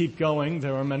could keep going.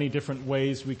 There are many different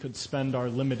ways we could spend our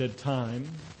limited time,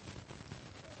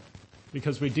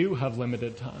 because we do have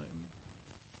limited time.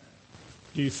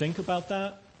 Do you think about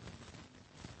that?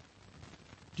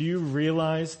 Do you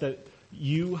realize that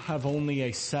you have only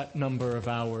a set number of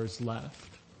hours left?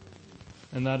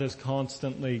 And that is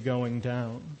constantly going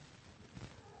down.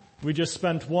 We just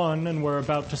spent one and we're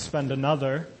about to spend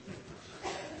another.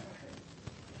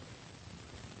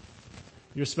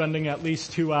 You're spending at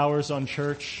least 2 hours on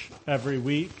church every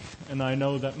week, and I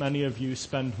know that many of you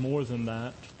spend more than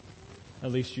that.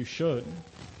 At least you should.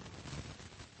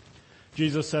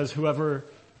 Jesus says, whoever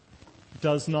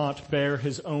does not bear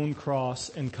his own cross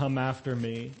and come after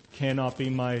me cannot be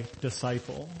my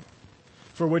disciple.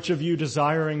 For which of you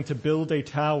desiring to build a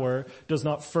tower does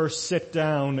not first sit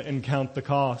down and count the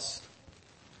cost?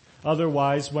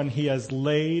 Otherwise, when he has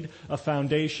laid a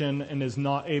foundation and is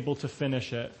not able to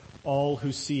finish it, all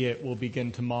who see it will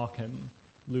begin to mock him.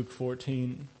 Luke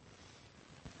 14.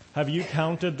 Have you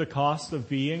counted the cost of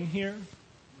being here?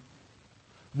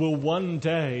 Will one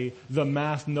day the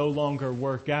math no longer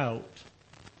work out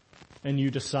and you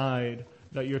decide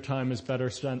that your time is better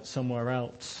spent somewhere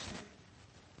else?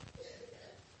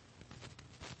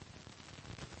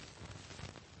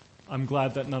 I'm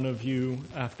glad that none of you,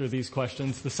 after these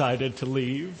questions, decided to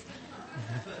leave.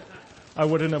 I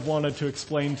wouldn't have wanted to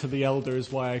explain to the elders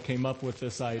why I came up with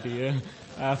this idea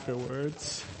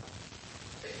afterwards.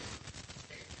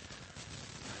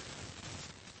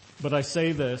 But I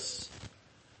say this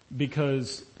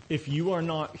because if you are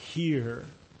not here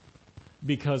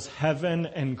because heaven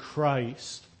and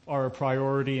Christ are a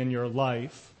priority in your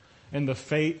life and the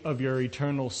fate of your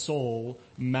eternal soul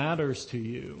matters to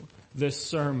you, this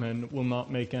sermon will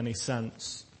not make any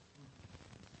sense.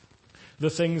 The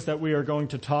things that we are going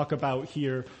to talk about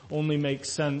here only make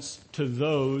sense to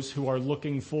those who are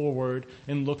looking forward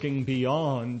and looking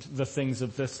beyond the things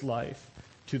of this life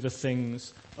to the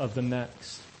things of the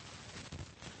next.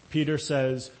 Peter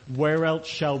says, "Where else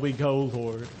shall we go,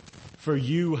 Lord? For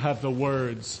you have the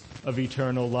words of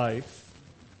eternal life."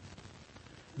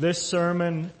 This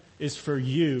sermon is for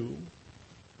you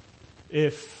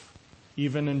if,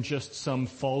 even in just some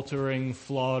faltering,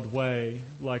 flawed way,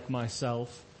 like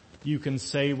myself, you can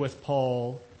say with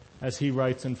Paul, as he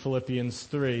writes in Philippians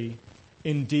 3,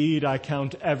 "Indeed, I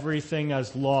count everything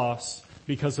as loss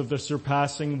because of the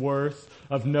surpassing worth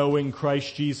of knowing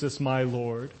Christ Jesus my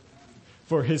Lord.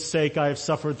 For his sake I have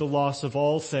suffered the loss of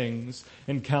all things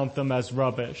and count them as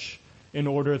rubbish, in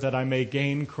order that I may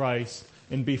gain Christ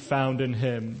and be found in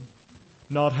him,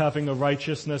 not having a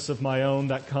righteousness of my own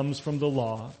that comes from the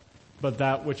law, but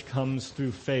that which comes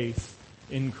through faith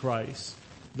in Christ,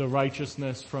 the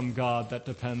righteousness from God that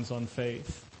depends on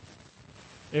faith."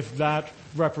 If that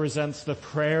represents the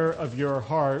prayer of your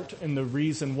heart and the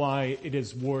reason why it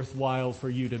is worthwhile for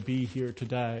you to be here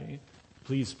today,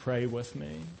 please pray with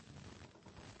me.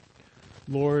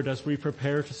 Lord, as we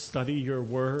prepare to study your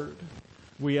word,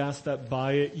 we ask that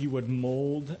by it you would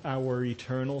mold our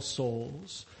eternal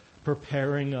souls,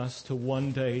 preparing us to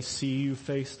one day see you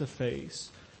face to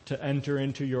face, to enter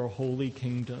into your holy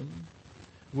kingdom.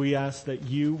 We ask that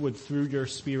you would, through your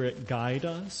Spirit, guide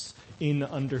us in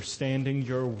understanding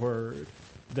your word,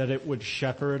 that it would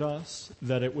shepherd us,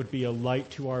 that it would be a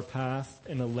light to our path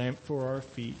and a lamp for our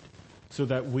feet, so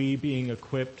that we, being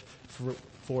equipped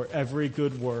for every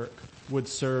good work, would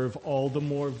serve all the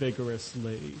more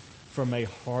vigorously from a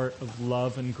heart of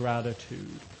love and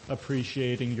gratitude,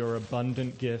 appreciating your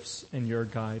abundant gifts and your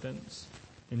guidance.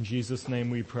 In Jesus' name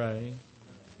we pray.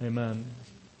 Amen.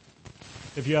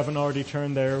 If you haven't already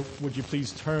turned there, would you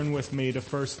please turn with me to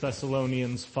 1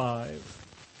 Thessalonians 5.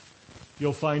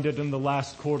 You'll find it in the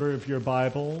last quarter of your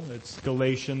Bible. It's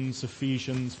Galatians,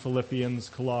 Ephesians, Philippians,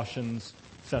 Colossians,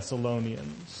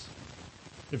 Thessalonians.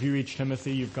 If you reach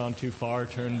Timothy, you've gone too far,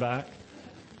 turn back.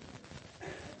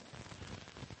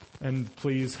 And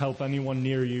please help anyone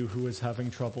near you who is having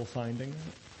trouble finding it.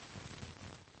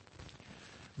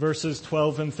 Verses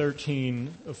 12 and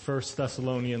 13 of 1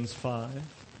 Thessalonians 5.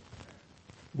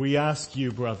 "We ask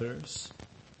you, brothers,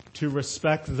 to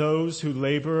respect those who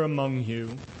labor among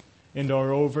you and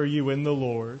are over you in the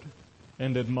Lord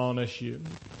and admonish you,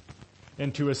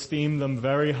 and to esteem them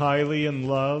very highly in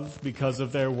love because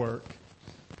of their work.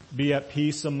 Be at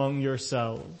peace among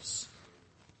yourselves."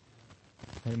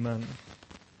 Amen.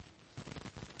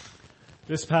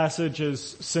 This passage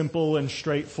is simple and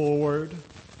straightforward.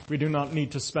 We do not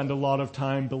need to spend a lot of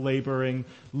time belaboring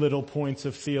little points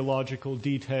of theological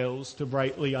details to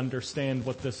rightly understand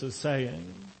what this is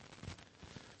saying.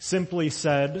 Simply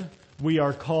said, we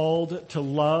are called to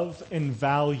love and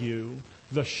value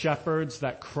the shepherds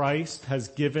that Christ has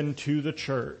given to the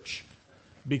church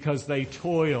because they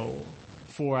toil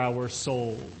for our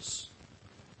souls.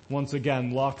 Once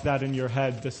again, lock that in your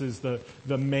head. This is the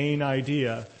main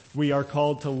idea. We are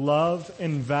called to love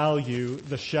and value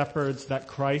the shepherds that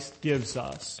Christ gives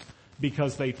us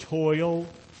because they toil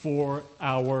for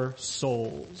our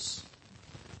souls.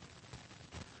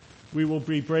 We will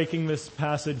be breaking this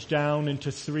passage down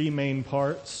into 3 main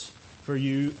parts. For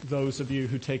you, those of you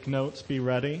who take notes, be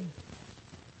ready.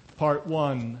 Part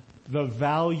 1, the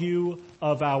value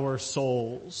of our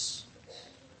souls.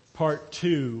 Part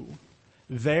 2,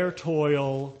 their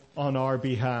toil on our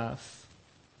behalf.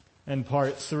 And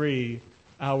part 3,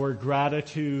 our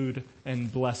gratitude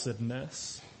and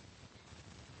blessedness.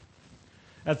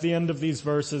 At the end of these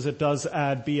verses, it does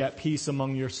add, be at peace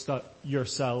among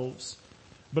yourselves.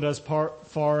 But as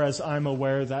far as I'm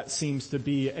aware, that seems to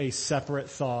be a separate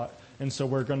thought. And so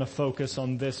we're going to focus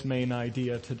on this main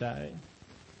idea today.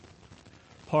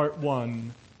 Part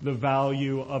 1, the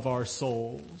value of our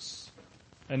souls.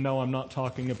 And no, I'm not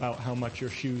talking about how much your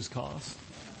shoes cost.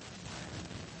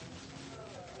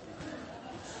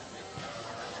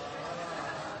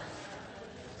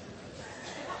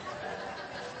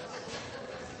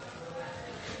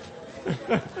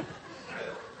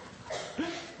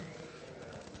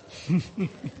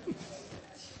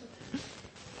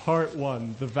 Part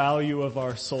 1, the value of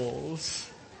our souls.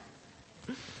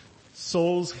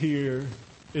 Souls here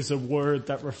is a word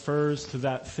that refers to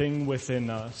that thing within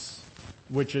us,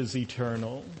 which is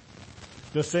eternal.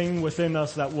 The thing within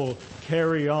us that will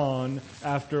carry on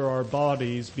after our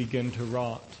bodies begin to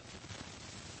rot.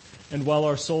 And while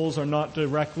our souls are not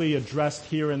directly addressed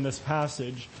here in this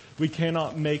passage, we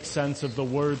cannot make sense of the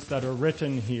words that are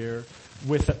written here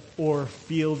or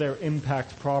feel their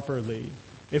impact properly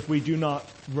if we do not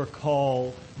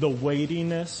recall the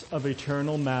weightiness of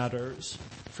eternal matters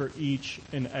for each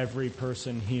and every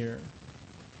person here.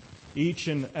 Each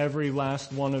and every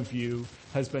last one of you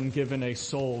has been given a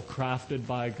soul crafted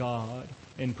by God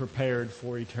and prepared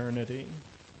for eternity.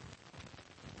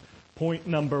 Point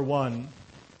number 1,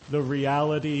 the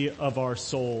reality of our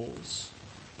souls.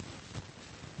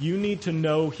 You need to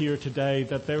know here today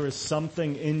that there is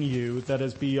something in you that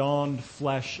is beyond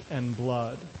flesh and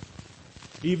blood.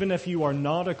 Even if you are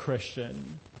not a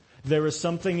Christian, there is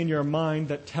something in your mind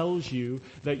that tells you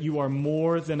that you are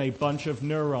more than a bunch of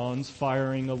neurons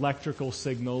firing electrical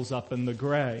signals up in the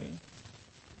gray.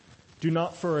 Do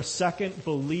not for a second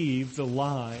believe the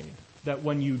lie that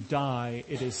when you die,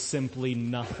 it is simply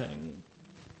nothing.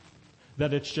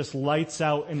 That it's just lights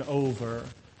out and over,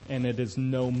 and it is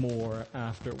no more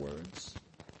afterwards.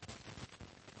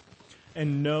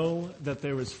 And know that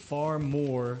there is far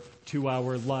more to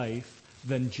our life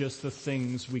than just the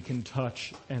things we can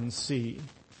touch and see.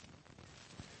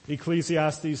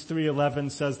 Ecclesiastes 3:11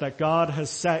 says that God has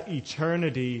set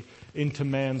eternity into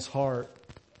man's heart.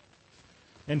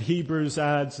 And Hebrews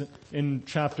adds in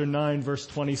chapter 9 verse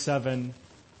 27,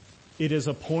 it is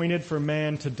appointed for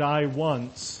man to die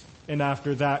once, and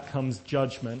after that comes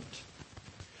judgment.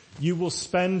 You will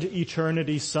spend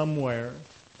eternity somewhere,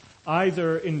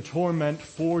 either in torment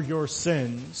for your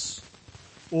sins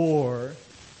or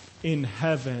in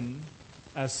heaven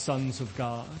as sons of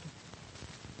God.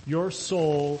 Your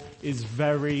soul is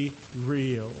very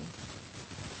real.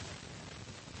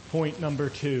 Point number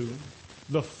 2,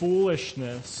 the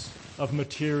foolishness of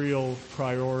material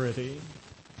priority.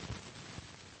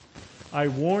 I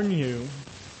warn you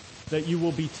that you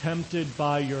will be tempted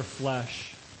by your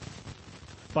flesh,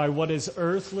 by what is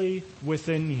earthly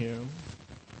within you,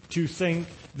 to think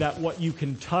that what you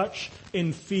can touch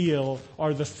and feel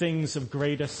are the things of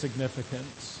greatest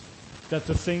significance. That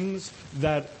the things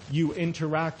that you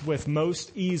interact with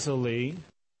most easily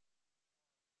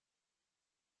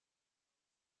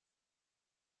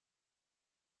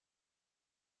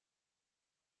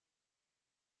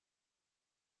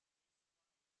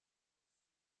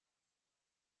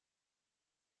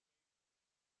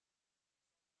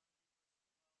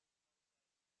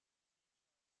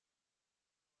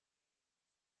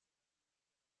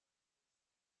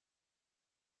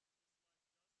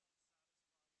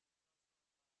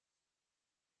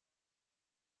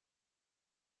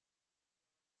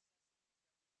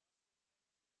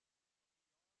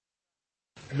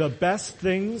the best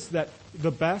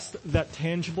that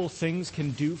tangible things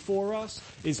can do for us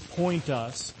is point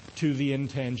us to the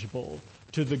intangible,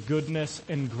 to the goodness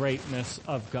and greatness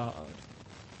of God.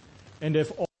 And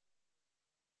if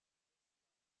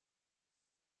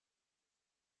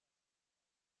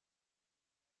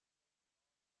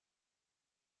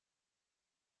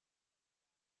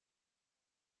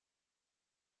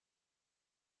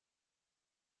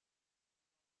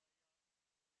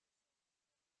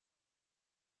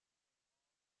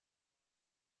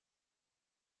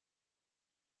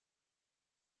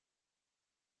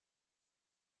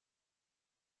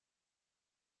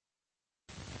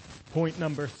point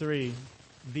number 3,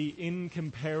 the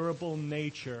incomparable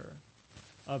nature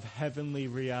of heavenly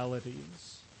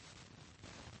realities.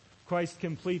 Christ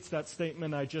completes that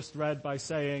statement I just read by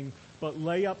saying, but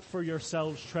lay up for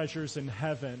yourselves treasures in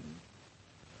heaven,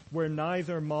 where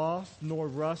neither moth nor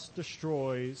rust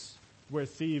destroys, where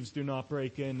thieves do not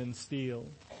break in and steal.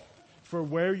 For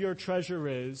where your treasure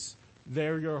is,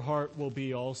 there your heart will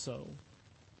be also.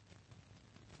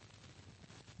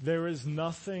 There is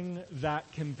nothing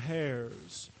that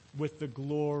compares with the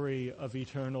glory of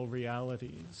eternal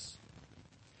realities.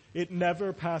 It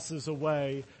never passes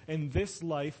away, and this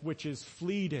life, which is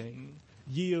fleeting,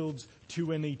 yields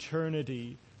to an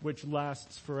eternity which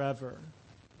lasts forever.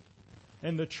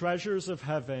 And the treasures of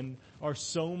heaven are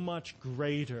so much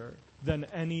greater than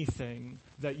anything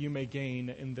that you may gain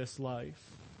in this life.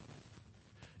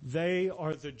 They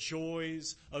are the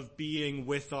joys of being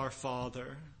with our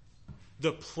Father,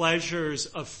 the pleasures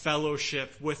of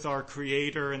fellowship with our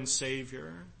Creator and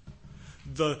Savior,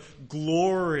 the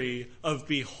glory of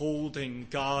beholding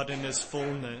God in His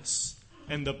fullness,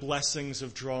 and the blessings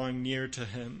of drawing near to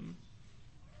Him.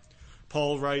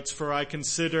 Paul writes, "For I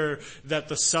consider that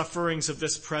the sufferings of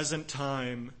this present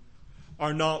time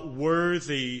are not worth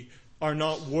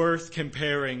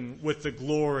comparing with the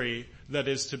glory that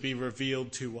is to be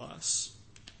revealed to us."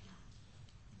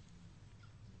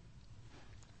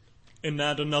 And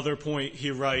at another point he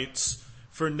writes,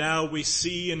 "For now we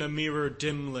see in a mirror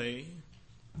dimly,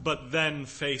 but then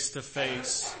face to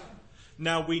face.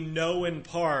 Now we know in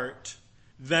part,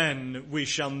 then we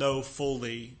shall know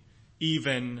fully,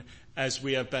 even as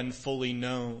we have been fully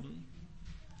known."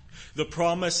 The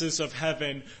promises of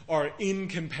heaven are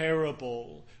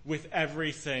incomparable with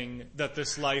everything that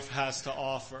this life has to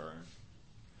offer.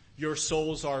 Your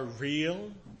souls are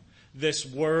real, this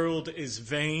world is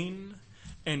vain,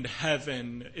 and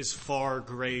heaven is far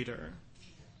greater.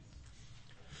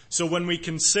 So when we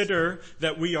consider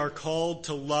that we are called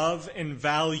to love and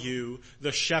value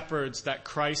the shepherds that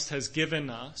Christ has given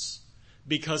us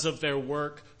because of their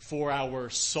work for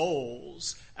our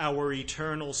souls, our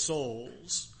eternal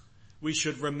souls, we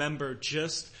should remember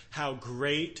just how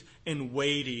great and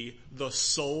weighty the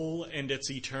soul and its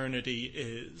eternity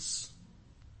is.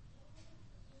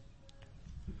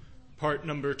 Part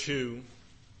number 2,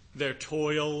 their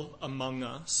toil among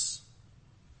us.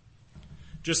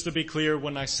 Just to be clear,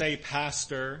 when I say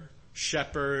pastor,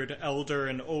 shepherd, elder,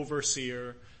 and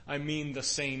overseer, I mean the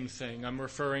same thing. I'm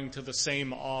referring to the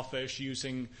same office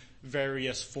using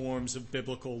various forms of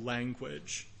biblical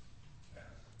language.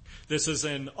 This is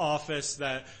an office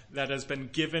that has been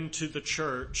given to the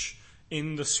church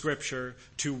in the Scripture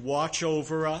to watch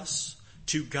over us,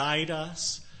 to guide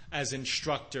us as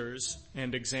instructors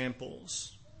and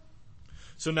examples.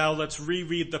 So now let's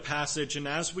reread the passage, and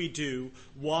as we do,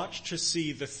 watch to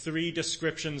see the 3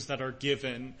 descriptions that are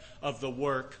given of the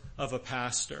work of a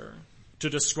pastor to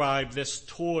describe this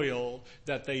toil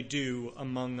that they do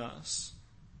among us.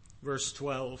 Verse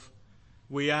 12,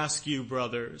 "We ask you,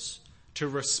 brothers, to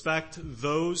respect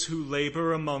those who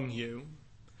labor among you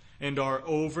and are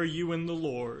over you in the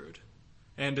Lord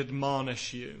and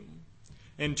admonish you,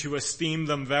 and to esteem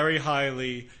them very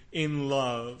highly in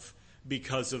love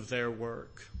because of their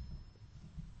work."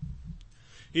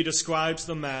 He describes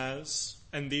them as,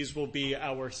 and these will be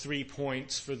our 3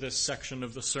 points for this section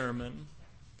of the sermon.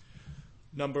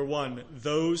 Number 1,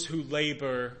 those who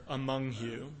labor among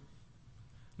you.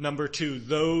 Number 2,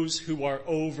 those who are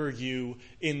over you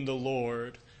in the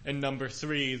Lord. And number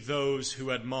 3, those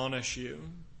who admonish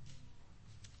you.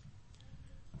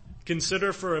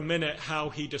 Consider for a minute how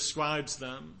he describes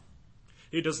them.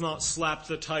 He does not slap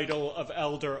the title of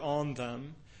elder on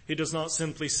them. He does not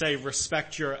simply say,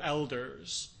 "Respect your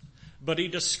elders," but he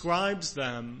describes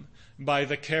them by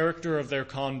the character of their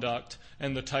conduct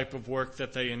and the type of work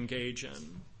that they engage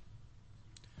in.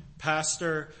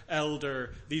 Pastor,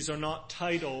 elder, these are not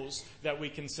titles that we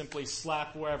can simply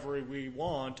slap wherever we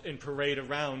want and parade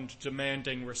around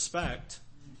demanding respect.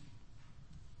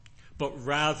 But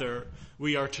rather,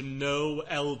 we are to know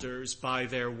elders by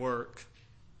their work.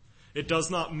 It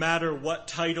does not matter what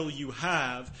title you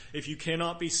have. If you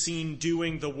cannot be seen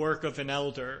doing the work of an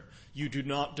elder, you do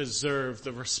not deserve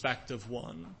the respect of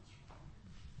one.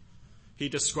 He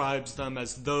describes them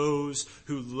as those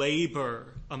who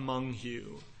labor among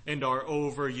you and are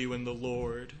over you in the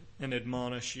Lord and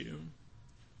admonish you.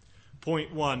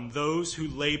 Point 1, those who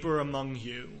labor among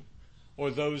you,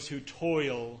 or those who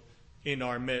toil in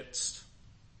our midst.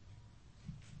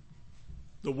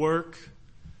 The work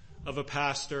of a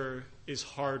pastor is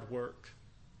hard work.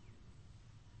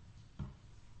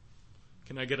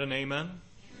 Can I get an amen?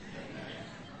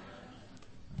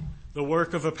 The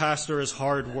work of a pastor is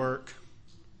hard work.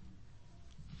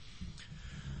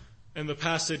 And the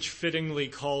passage fittingly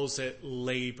calls it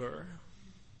labor.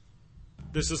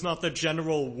 This is not the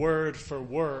general word for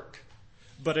work,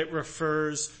 but it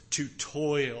refers to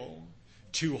toil,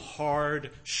 to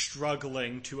hard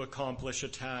struggling to accomplish a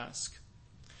task.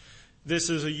 This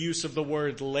is a use of the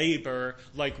word labor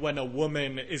like when a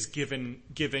woman is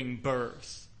giving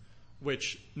birth,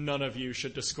 which none of you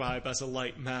should describe as a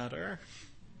light matter.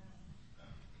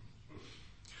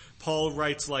 Paul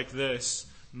writes like this,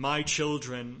 "My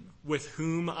children, with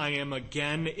whom I am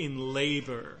again in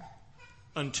labor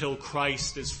until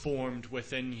Christ is formed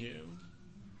within you."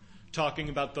 Talking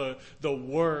about the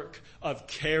work of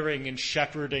caring and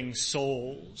shepherding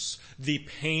souls, the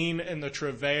pain and the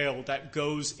travail that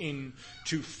goes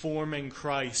into forming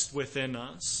Christ within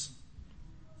us.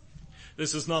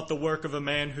 This is not the work of a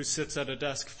man who sits at a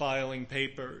desk filing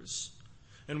papers.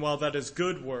 And while that is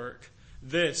good work,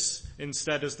 this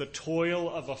instead is the toil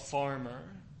of a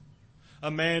farmer, a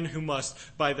man who must,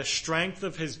 by the strength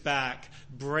of his back,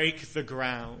 break the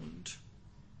ground,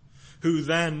 who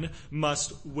then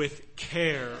must, with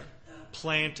care,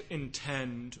 plant and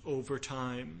tend over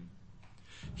time.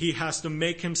 He has to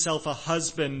make himself a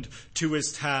husband to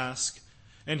his task,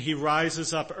 and he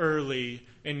rises up early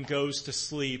and goes to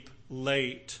sleep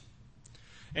late,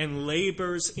 and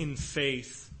labors in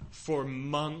faith for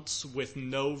months with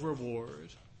no reward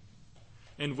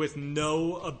and with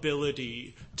no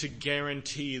ability to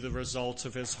guarantee the results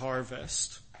of his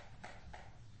harvest.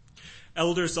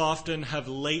 Elders often have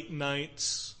late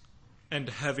nights and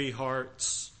heavy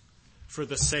hearts for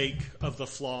the sake of the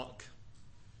flock.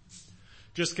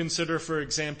 Just consider, for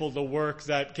example, the work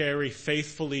that Gary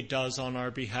faithfully does on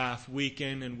our behalf week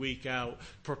in and week out,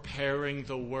 preparing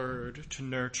the word to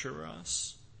nurture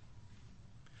us.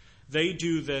 They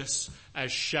do this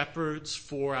as shepherds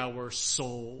for our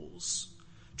souls,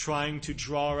 trying to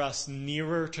draw us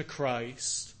nearer to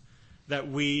Christ, that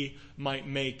we might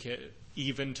make it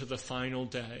even to the final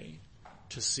day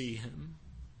to see him.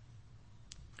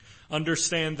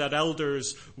 Understand that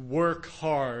elders work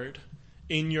hard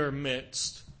in your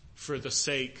midst for the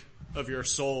sake of your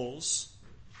souls.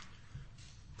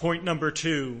 Point number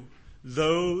 2,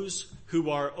 those who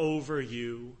are over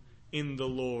you in the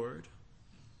Lord.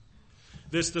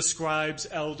 This describes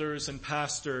elders and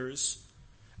pastors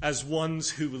as ones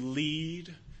who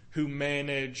lead, who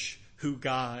manage, who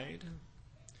guide.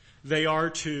 They are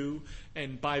to,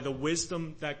 and by the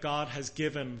wisdom that God has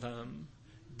given them,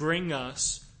 bring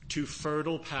us to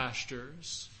fertile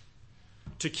pastures,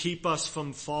 to keep us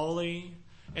from folly,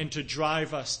 and to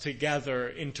drive us together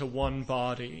into one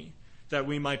body, that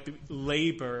we might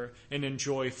labor and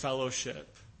enjoy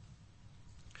fellowship.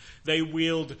 They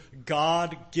wield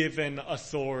God-given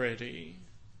authority,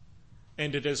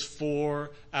 and it is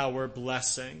for our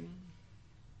blessing.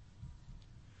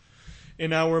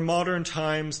 In our modern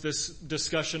times, this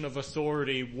discussion of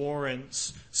authority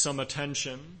warrants some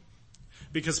attention,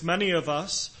 because many of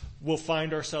us will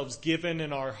find ourselves given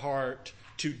in our heart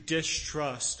to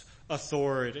distrust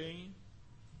authority.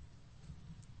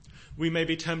 We may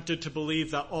be tempted to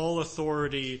believe that all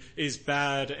authority is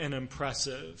bad and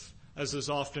oppressive, as is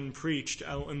often preached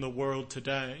out in the world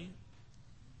today.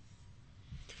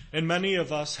 And many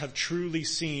of us have truly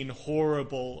seen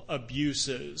horrible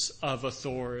abuses of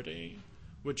authority,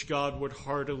 which God would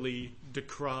heartily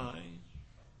decry.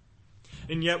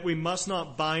 And yet we must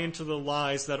not buy into the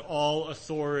lies that all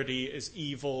authority is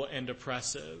evil and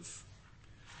oppressive.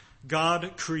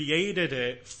 God created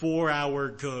it for our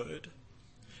good.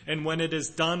 And when it is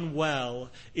done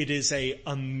well, it is an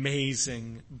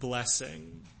amazing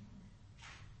blessing.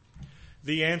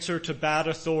 The answer to bad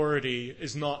authority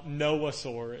is not no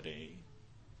authority,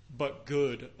 but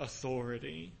good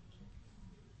authority.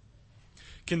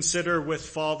 Consider with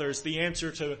fathers, the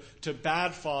answer to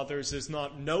bad fathers is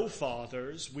not no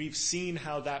fathers. We've seen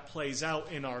how that plays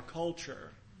out in our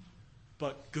culture.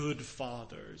 But good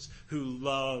fathers who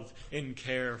love and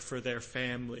care for their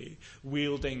family,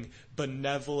 wielding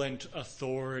benevolent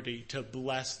authority to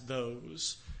bless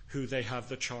those who they have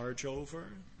the charge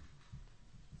over.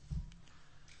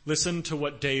 Listen to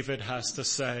what David has to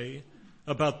say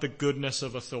about the goodness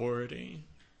of authority.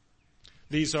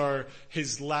 These are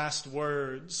his last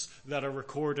words that are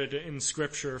recorded in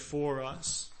Scripture for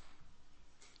us.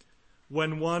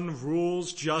 When one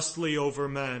rules justly over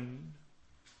men,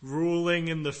 ruling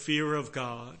in the fear of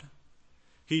God,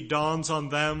 he dawns on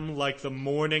them like the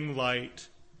morning light,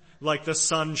 like the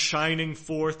sun shining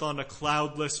forth on a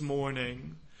cloudless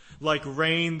morning, like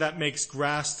rain that makes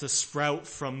grass to sprout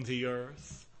from the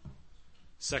earth.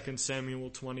 2 Samuel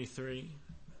 23.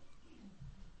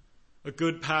 A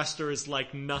good pastor is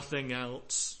like nothing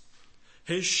else.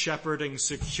 His shepherding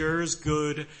secures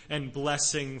good and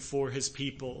blessing for his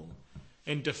people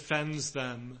and defends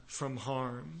them from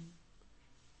harm.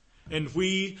 And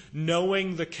we,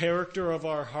 knowing the character of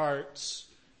our hearts,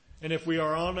 and if we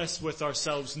are honest with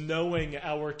ourselves, knowing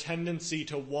our tendency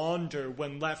to wander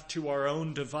when left to our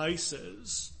own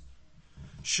devices,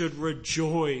 should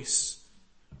rejoice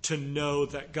to know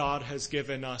that God has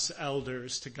given us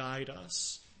elders to guide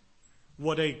us.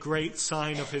 What a great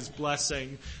sign of his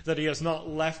blessing that he has not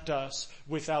left us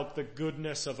without the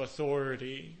goodness of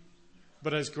authority,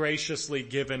 but has graciously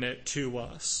given it to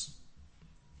us.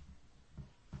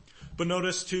 But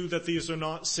notice too that these are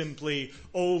not simply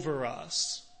over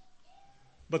us,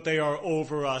 but they are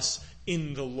over us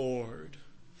in the Lord.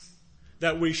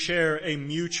 That we share a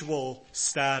mutual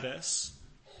status.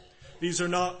 These are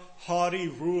not haughty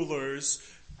rulers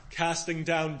casting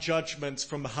down judgments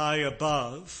from high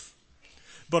above,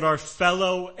 but are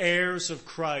fellow heirs of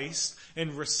Christ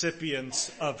and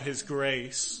recipients of his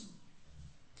grace.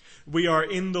 We are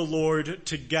in the Lord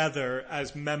together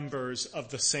as members of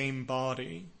the same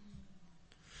body.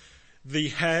 The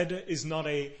head is not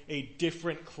a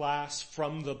different class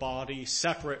from the body,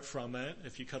 separate from it.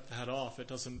 If you cut the head off, it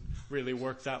doesn't really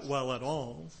work that well at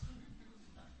all.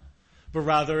 But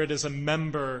rather it is a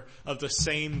member of the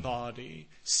same body,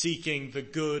 seeking the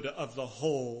good of the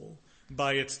whole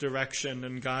by its direction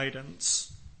and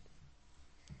guidance.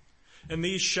 And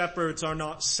these shepherds are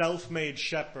not self-made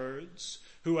shepherds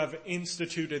who have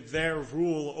instituted their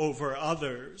rule over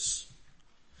others,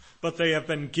 but they have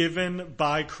been given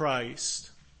by Christ.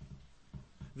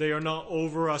 They are not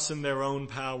over us in their own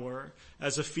power.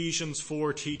 As Ephesians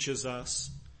 4 teaches us,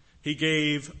 he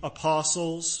gave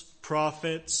apostles,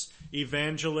 prophets,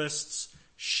 evangelists,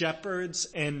 shepherds,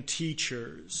 and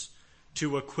teachers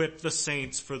to equip the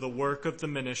saints for the work of the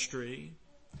ministry.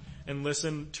 And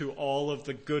listen to all of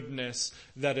the goodness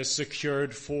that is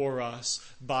secured for us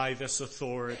by this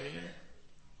authority.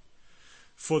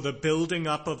 For the building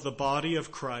up of the body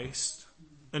of Christ,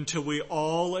 until we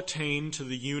all attain to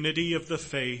the unity of the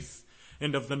faith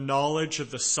and of the knowledge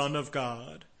of the Son of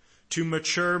God, to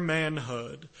mature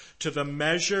manhood, to the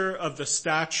measure of the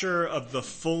stature of the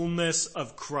fullness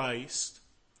of Christ,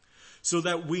 so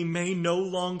that we may no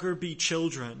longer be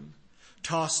children,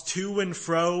 tossed to and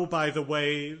fro by the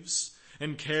waves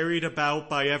and carried about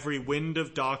by every wind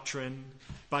of doctrine,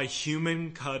 by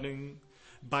human cunning,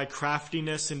 by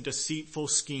craftiness and deceitful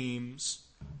schemes.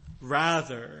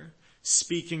 Rather,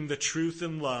 speaking the truth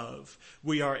in love,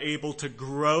 we are able to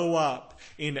grow up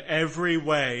in every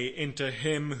way into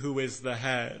him who is the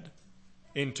head,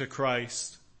 into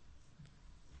Christ.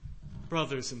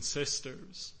 Brothers and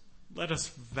sisters, let us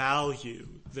value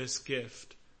this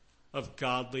gift of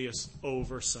godly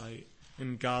oversight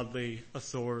and godly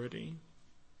authority.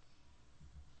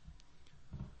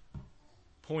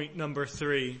 Point number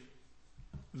 3.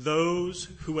 Those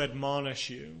who admonish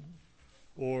you,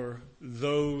 or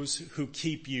those who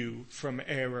keep you from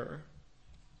error.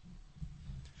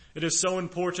 It is so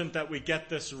important that we get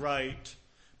this right,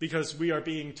 because we are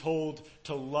being told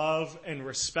to love and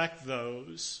respect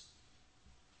those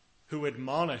who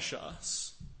admonish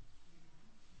us.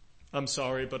 I'm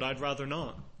sorry, but I'd rather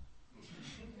not.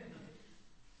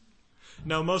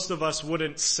 Now, most of us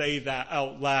wouldn't say that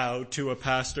out loud to a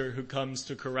pastor who comes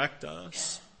to correct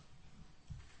us.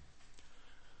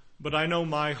 But I know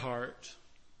my heart,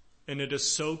 and it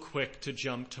is so quick to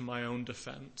jump to my own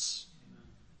defense,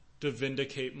 to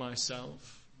vindicate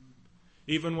myself.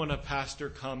 Even when a pastor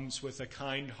comes with a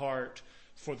kind heart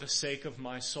for the sake of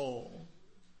my soul,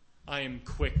 I am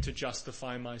quick to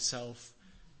justify myself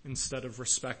instead of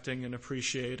respecting and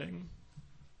appreciating.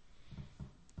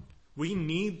 We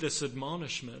need this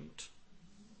admonishment.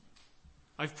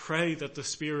 I pray that the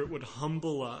Spirit would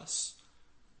humble us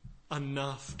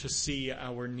enough to see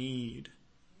our need.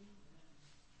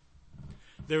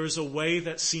 There is a way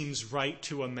that seems right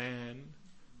to a man,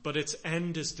 but its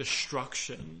end is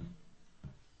destruction.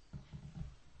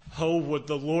 Oh, would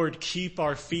the Lord keep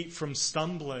our feet from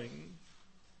stumbling?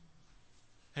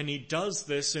 And he does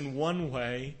this in one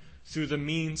way, through the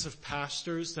means of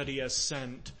pastors that he has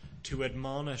sent to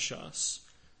admonish us,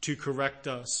 to correct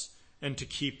us, and to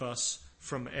keep us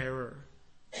from error.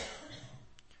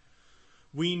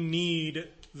 We need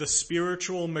the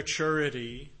spiritual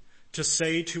maturity to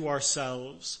say to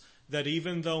ourselves that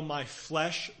even though my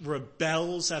flesh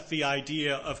rebels at the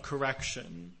idea of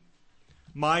correction,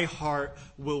 my heart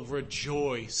will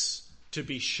rejoice to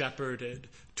be shepherded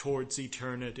towards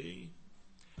eternity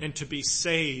and to be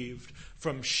saved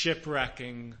from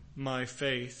shipwrecking my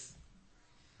faith.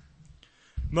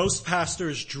 Most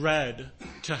pastors dread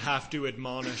to have to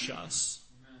admonish us.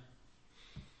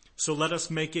 So let us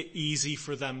make it easy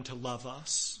for them to love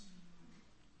us.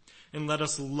 And let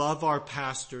us love our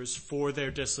pastors for their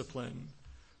discipline,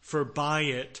 for by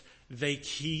it they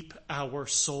keep our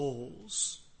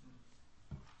souls.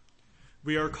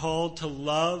 We are called to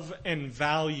love and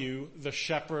value the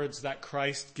shepherds that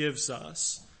Christ gives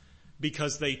us,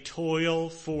 because they toil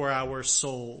for our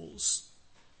souls.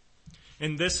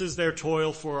 And this is their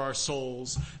toil for our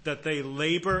souls, that they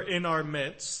labor in our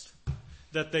midst,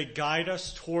 that they guide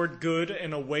us toward good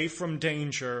and away from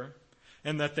danger,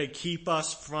 and that they keep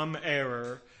us from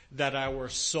error, that our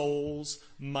souls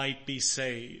might be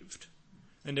saved.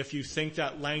 And if you think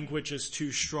that language is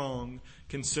too strong,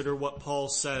 consider what Paul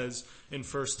says in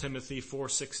 1 Timothy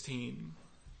 4:16.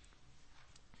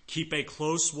 Keep a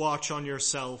close watch on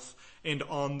yourself and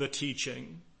on the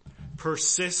teaching.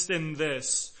 Persist in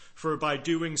this, for by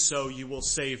doing so you will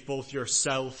save both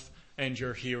yourself and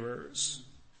your hearers.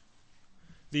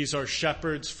 These are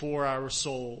shepherds for our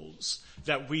souls,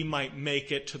 that we might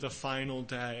make it to the final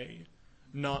day,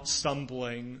 not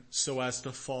stumbling so as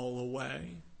to fall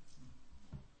away.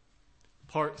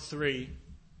 Part 3,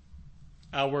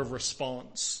 our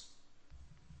response.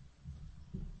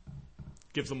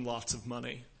 Give them lots of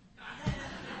money.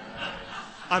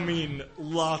 I mean,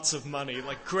 lots of money,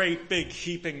 like great big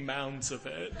heaping mounds of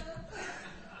it.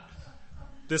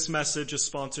 This message is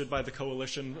sponsored by the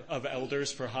Coalition of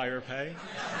Elders for Higher Pay.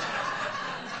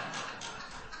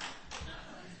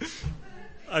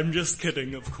 I'm just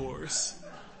kidding, of course.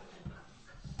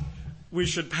 We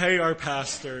should pay our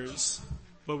pastors,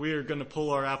 but we are going to pull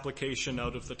our application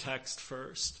out of the text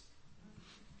first.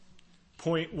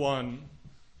 Point 1,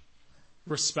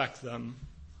 respect them.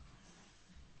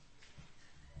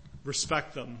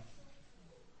 Respect them.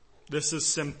 This is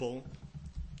simple.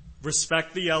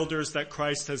 Respect the elders that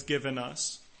Christ has given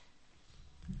us.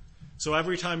 So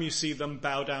every time you see them,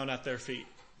 bow down at their feet.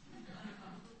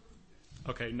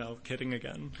 Okay, no, kidding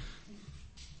again.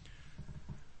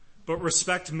 But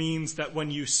respect means that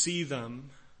when you see them,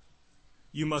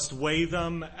 you must weigh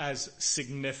them as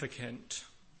significant.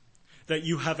 That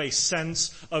you have a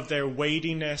sense of their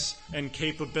weightiness and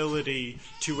capability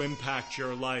to impact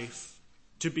your life,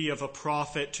 to be of a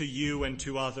profit to you and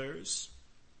to others.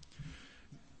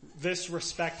 This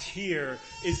respect here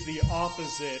is the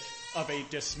opposite of a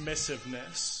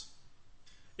dismissiveness.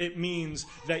 It means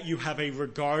that you have a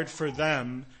regard for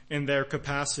them in their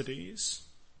capacities.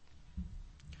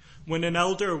 When an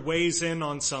elder weighs in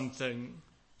on something,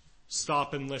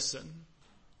 stop and listen.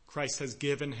 Christ has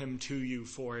given him to you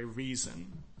for a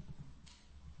reason.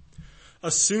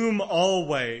 Assume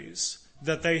always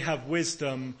that they have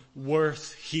wisdom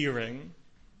worth hearing.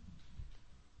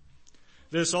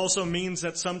 This also means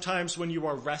that sometimes when you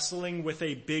are wrestling with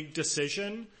a big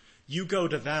decision, you go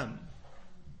to them.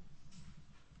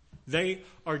 They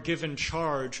are given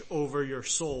charge over your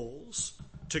souls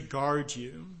to guard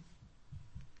you.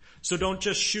 So don't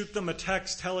just shoot them a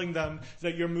text telling them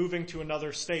that you're moving to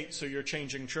another state, so you're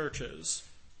changing churches.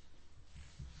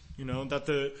 You know, that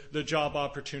the job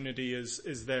opportunity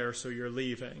is there, so you're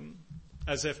leaving.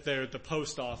 As if they're at the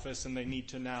post office and they need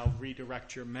to now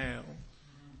redirect your mail.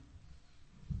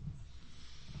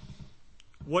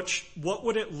 What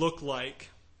would it look like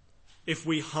if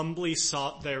we humbly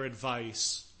sought their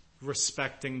advice,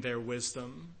 respecting their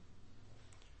wisdom?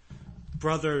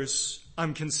 Brothers,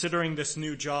 I'm considering this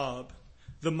new job.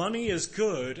 The money is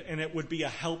good and it would be a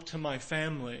help to my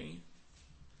family.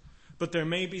 But there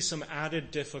may be some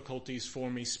added difficulties for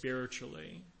me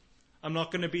spiritually. I'm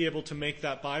not going to be able to make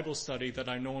that Bible study that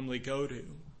I normally go to.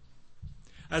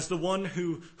 As the one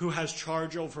who has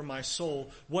charge over my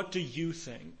soul, what do you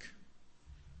think?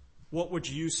 What would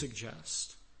you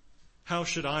suggest? How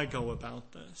should I go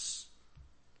about this?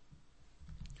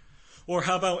 Or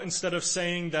how about instead of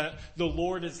saying that the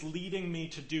Lord is leading me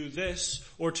to do this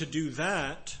or to do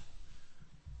that,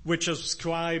 which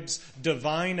ascribes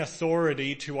divine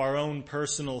authority to our own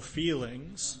personal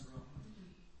feelings,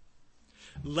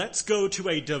 let's go to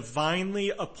a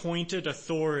divinely appointed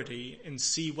authority and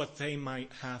see what they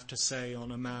might have to say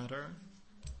on a matter.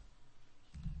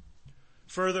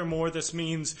 Furthermore, this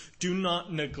means do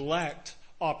not neglect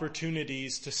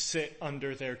opportunities to sit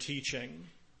under their teaching.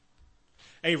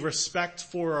 A respect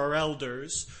for our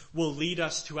elders will lead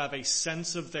us to have a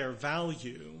sense of their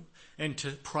value and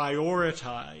to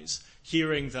prioritize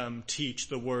hearing them teach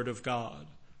the Word of God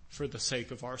for the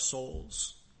sake of our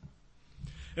souls.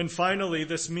 And finally,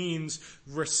 this means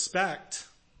respect.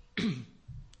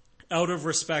 Out of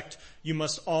respect, you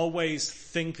must always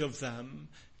think of them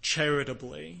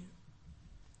charitably.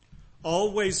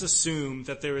 Always assume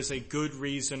that there is a good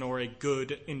reason or a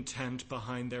good intent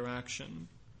behind their action.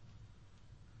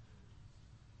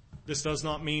 This does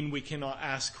not mean we cannot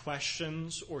ask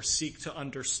questions or seek to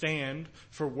understand,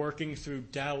 for working through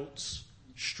doubts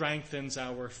strengthens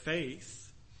our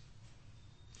faith.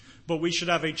 But we should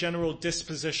have a general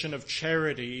disposition of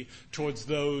charity towards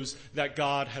those that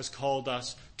God has called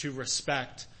us to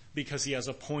respect because he has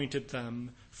appointed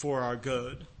them for our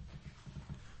good.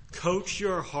 Coach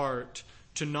your heart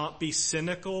to not be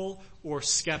cynical or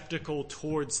skeptical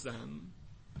towards them,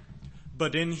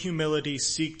 but in humility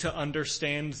seek to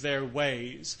understand their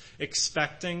ways,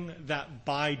 expecting that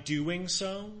by doing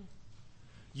so,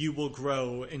 you will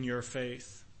grow in your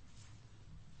faith.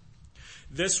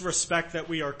 This respect that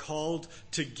we are called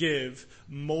to give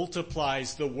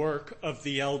multiplies the work of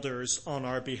the elders on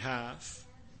our behalf.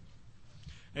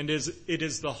 And it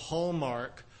is the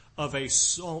hallmark of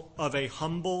a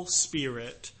humble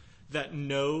spirit that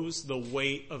knows the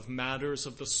weight of matters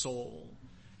of the soul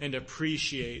and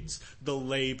appreciates the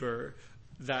labor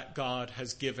that God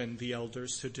has given the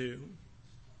elders to do.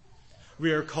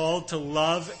 We are called to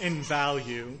love and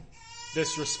value.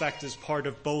 This respect is part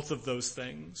of both of those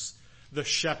things. The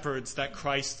shepherds that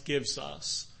Christ gives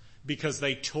us, because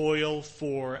they toil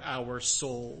for our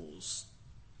souls.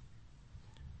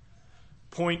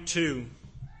 Point 2,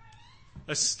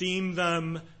 esteem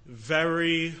them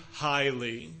very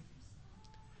highly.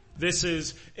 This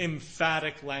is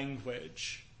emphatic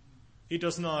language. He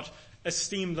does not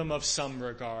esteem them of some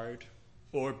regard,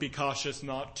 or be cautious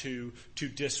not to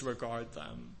disregard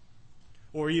them,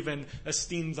 or even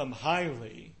esteem them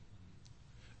highly.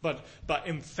 But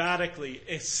emphatically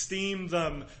esteem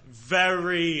them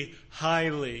very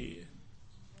highly,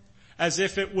 as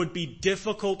if it would be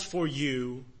difficult for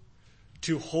you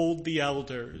to hold the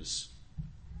elders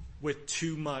with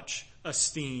too much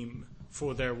esteem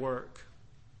for their work.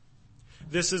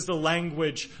 This is the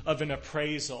language of an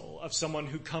appraisal, of someone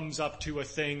who comes up to a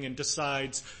thing and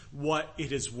decides what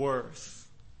it is worth.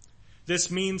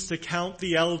 This means to count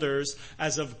the elders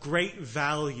as of great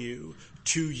value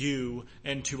to you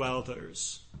and to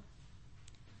others.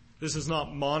 This is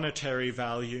not monetary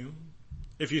value.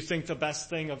 If you think the best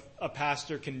thing a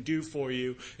pastor can do for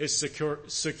you is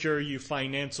secure you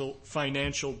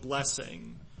financial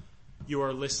blessing, you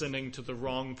are listening to the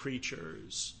wrong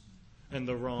preachers and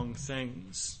the wrong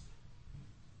things.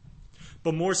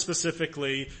 But more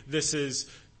specifically, this is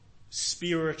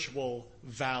spiritual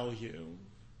value.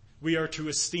 We are to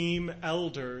esteem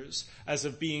elders as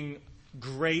of being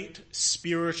great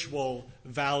spiritual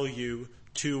value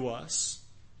to us.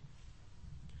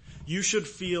 You should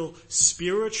feel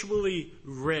spiritually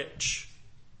rich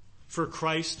for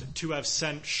Christ to have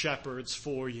sent shepherds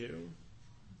for you.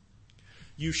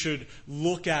 You should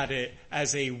look at it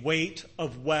as a weight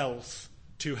of wealth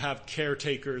to have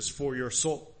caretakers for your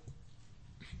soul.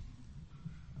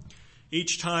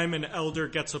 Each time an elder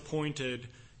gets appointed,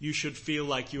 you should feel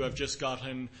like you have just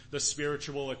gotten the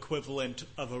spiritual equivalent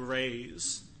of a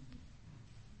raise.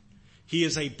 He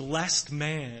is a blessed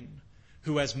man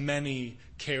who has many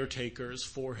caretakers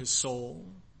for his soul.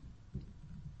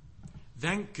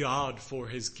 Thank God for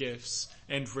his gifts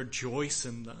and rejoice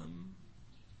in them.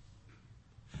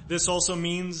 This also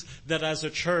means that as a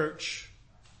church,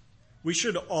 we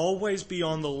should always be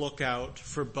on the lookout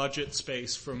for budget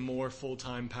space for more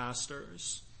full-time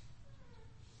pastors.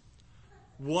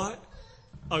 What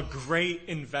a great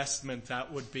investment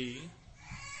that would be.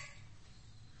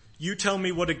 You tell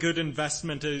me what a good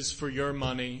investment is for your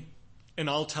money, and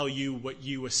I'll tell you what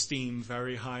you esteem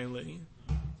very highly.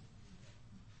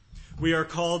 We are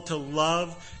called to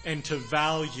love and to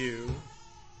value,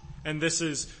 and this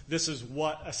is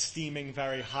what esteeming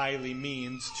very highly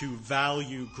means, to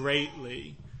value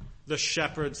greatly the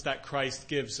shepherds that Christ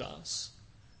gives us,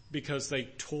 because they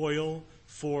toil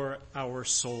for our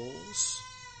souls.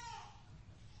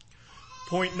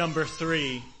 Point number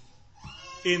 3,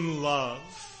 in love.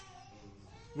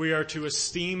 We are to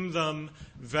esteem them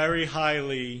very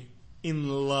highly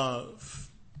in love.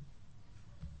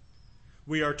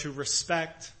 We are to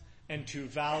respect and to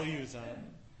value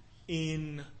them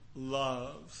in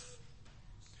love.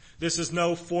 This is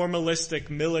no formalistic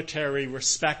military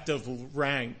respect of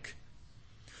rank,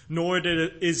 nor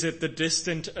is it the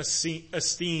distant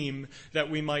esteem that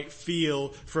we might feel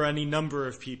for any number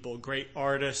of people, great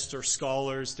artists or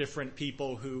scholars, different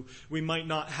people who we might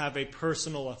not have a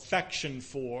personal affection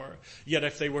for, yet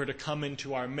if they were to come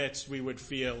into our midst, we would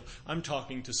feel, I'm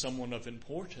talking to someone of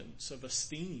importance, of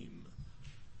esteem.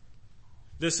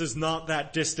 This is not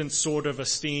that distant sort of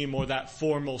esteem or that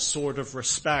formal sort of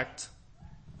respect.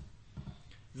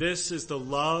 This is the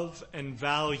love and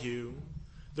value,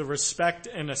 the respect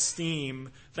and esteem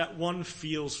that one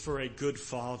feels for a good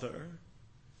father,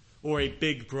 or a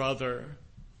big brother,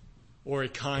 or a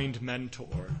kind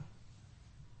mentor.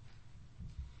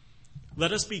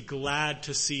 Let us be glad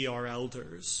to see our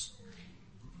elders.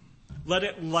 Let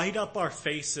it light up our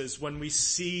faces when we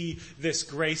see this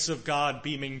grace of God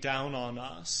beaming down on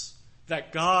us,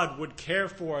 that God would care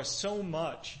for us so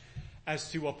much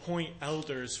as to appoint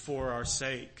elders for our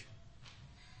sake.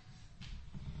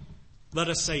 Let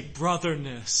us say,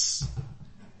 brotherness,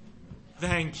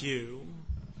 thank you.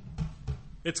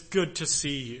 It's good to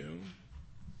see you.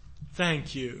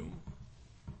 Thank you.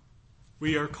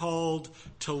 We are called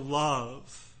to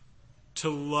love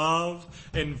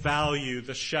and value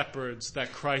the shepherds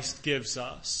that Christ gives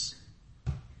us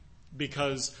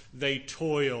because they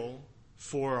toil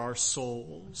for our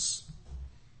souls.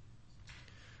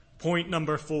 Point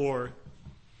number 4,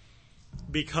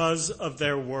 because of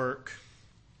their work.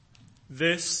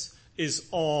 This is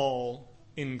all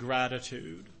in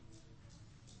gratitude,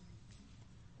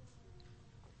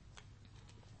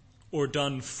 or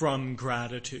done from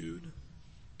gratitude.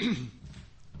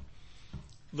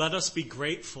 Let us be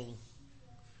grateful,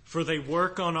 for they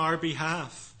work on our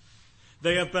behalf.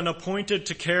 They have been appointed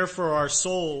to care for our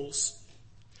souls.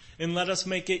 And let us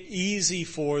make it easy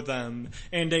for them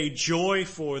and a joy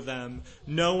for them,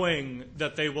 knowing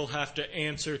that they will have to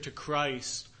answer to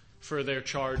Christ for their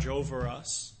charge over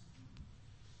us.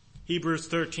 Hebrews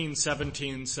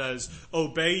 13:17 says,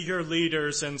 "Obey your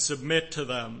leaders and submit to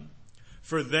them,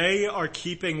 for they are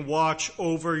keeping watch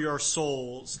over your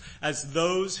souls as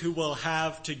those who will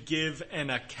have to give an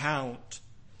account.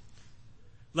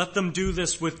 Let them do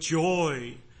this with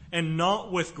joy and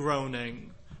not with groaning,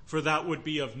 for that would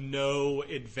be of no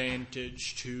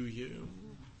advantage to you."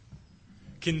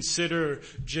 Consider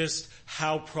just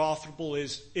how profitable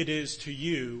it is to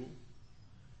you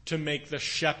to make the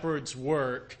shepherd's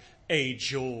work a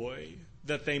joy,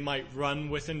 that they might run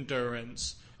with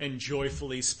endurance and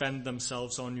joyfully spend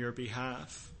themselves on your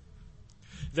behalf.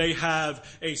 They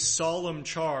have a solemn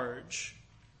charge.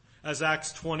 As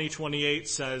Acts 20:28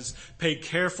 says, "Pay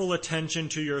careful attention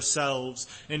to yourselves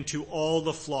and to all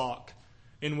the flock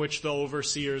in which the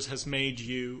overseers has made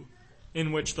you,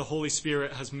 in which the Holy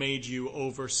Spirit has made you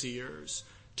overseers,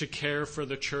 to care for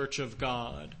the church of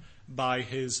God by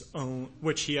his own,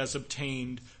 which he has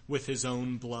obtained with his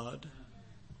own blood."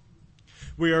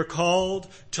 We are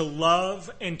called to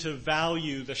love and to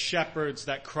value the shepherds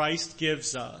that Christ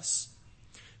gives us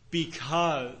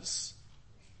because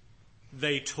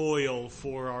they toil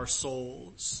for our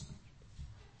souls.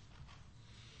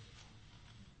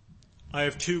 I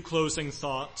have 2 closing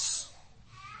thoughts,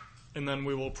 and then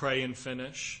we will pray and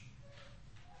finish.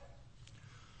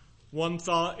 One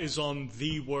thought is on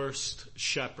the worst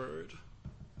shepherd,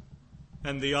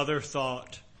 and the other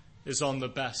thought is on the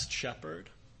best shepherd.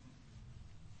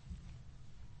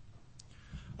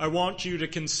 I want you to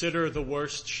consider the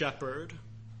worst shepherd,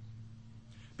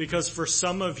 because for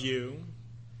some of you,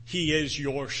 he is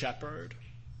your shepherd.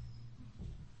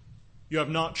 You have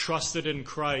not trusted in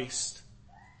Christ,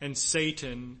 and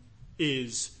Satan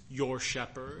is your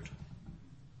shepherd.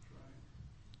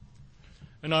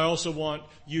 And I also want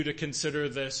you to consider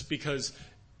this because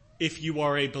if you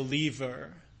are a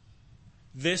believer,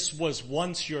 this was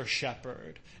once your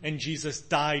shepherd, and Jesus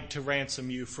died to ransom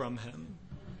you from him.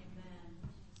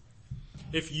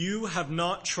 If you have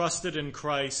not trusted in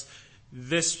Christ,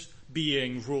 this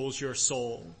being rules your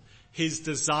soul. His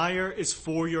desire is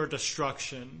for your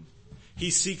destruction. He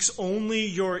seeks only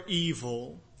your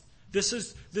evil. This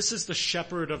is the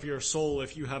shepherd of your soul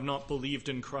if you have not believed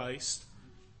in Christ.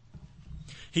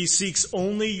 He seeks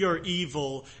only your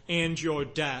evil and your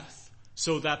death,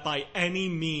 so that by any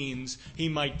means he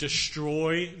might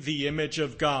destroy the image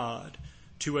of God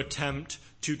to attempt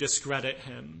to discredit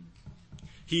him.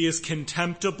 He is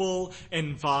contemptible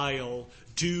and vile.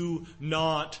 Do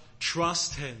not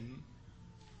trust him.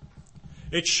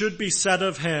 It should be said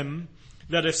of him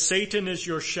that if Satan is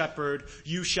your shepherd,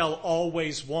 you shall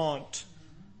always want.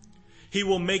 He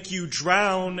will make you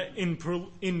drown in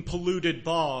polluted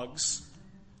bogs.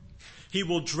 He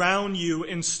will drown you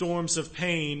in storms of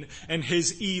pain, and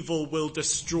his evil will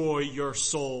destroy your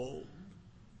soul.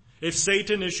 If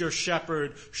Satan is your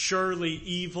shepherd, surely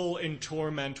evil and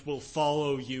torment will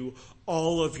follow you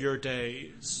all of your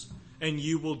days, and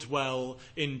you will dwell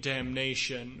in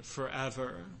damnation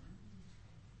forever.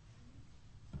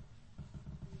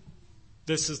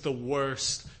 This is the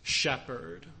worst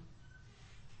shepherd.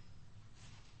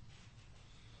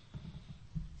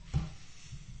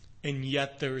 And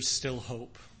yet there is still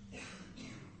hope,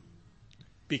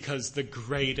 because the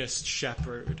greatest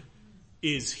shepherd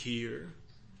is here.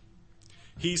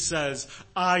 He says,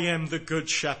 "I am the good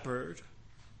shepherd."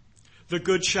 The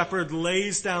good shepherd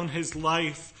lays down his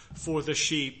life for the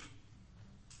sheep.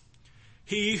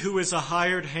 He who is a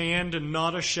hired hand and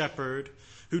not a shepherd,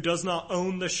 who does not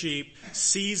own the sheep,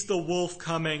 sees the wolf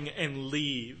coming and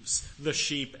leaves the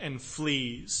sheep and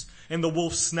flees. and the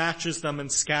wolf snatches them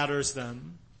and scatters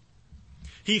them.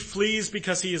 He flees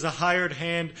because he is a hired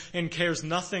hand and cares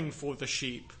nothing for the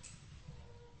sheep.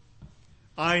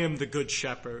 I am the good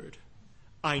shepherd.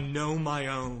 I know my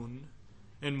own,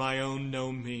 and my own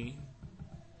know me.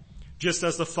 Just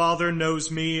as the Father knows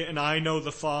me, and I know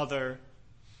the Father,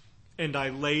 and I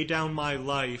lay down my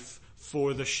life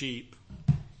for the sheep.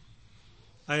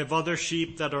 I have other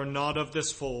sheep that are not of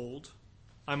this fold.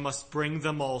 I must bring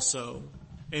them also,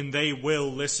 and they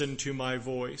will listen to my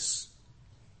voice.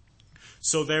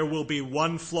 So there will be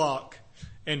one flock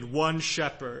and one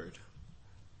shepherd.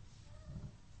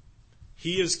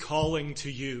 He is calling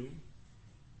to you.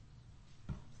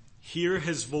 Hear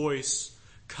his voice.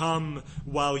 Come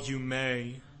while you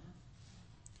may.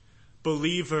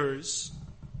 Believers,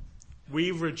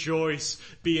 we rejoice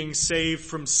being saved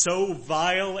from so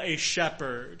vile a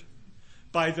shepherd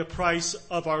by the price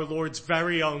of our Lord's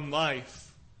very own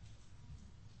life.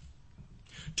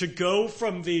 To go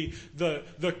from the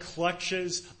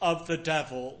clutches of the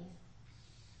devil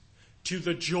to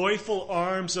the joyful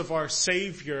arms of our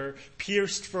Savior,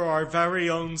 pierced for our very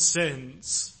own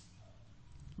sins.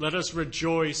 Let us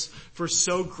rejoice for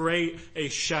so great a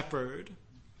shepherd.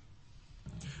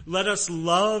 Let us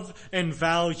love and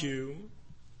value,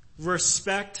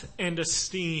 respect and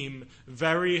esteem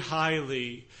very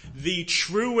highly the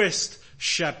truest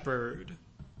shepherd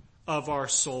of our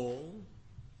soul,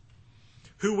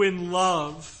 who in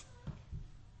love,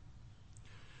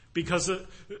 because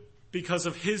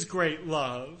of his great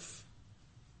love,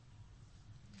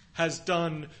 has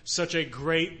done such a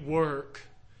great work,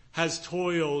 has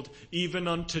toiled even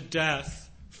unto death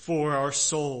for our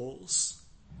souls.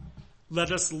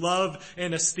 Let us love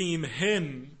and esteem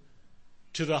him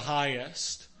to the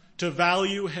highest, to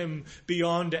value him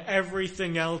beyond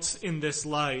everything else in this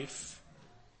life.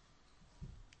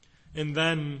 And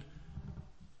then,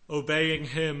 obeying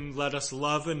him, let us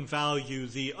love and value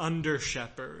the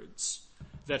under-shepherds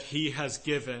that he has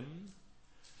given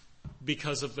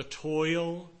because of the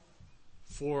toil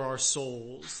for our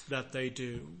souls that they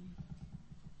do.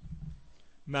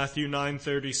 Matthew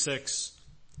 9:36,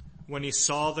 when he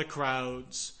saw the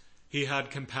crowds, he had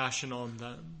compassion on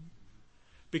them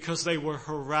because they were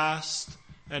harassed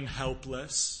and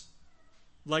helpless,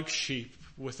 like sheep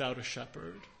without a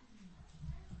shepherd.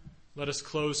 Let us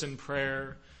close in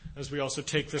prayer as we also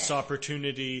take this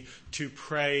opportunity to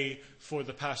pray for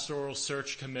the Pastoral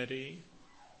Search Committee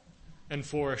and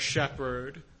for a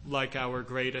shepherd like our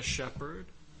greatest shepherd.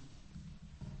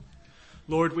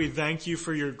 Lord, we thank you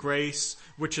for your grace,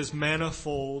 which is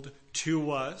manifold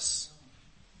to us.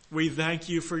 We thank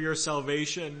you for your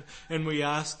salvation, and we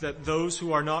ask that those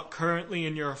who are not currently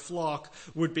in your flock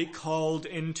would be called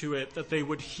into it, that they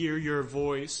would hear your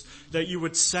voice, that you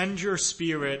would send your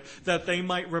Spirit, that they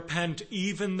might repent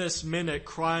even this minute,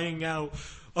 crying out,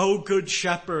 "O good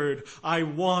shepherd, I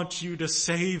want you to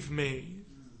save me."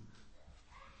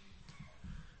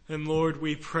 And Lord,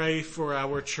 we pray for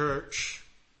our church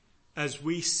as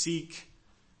we seek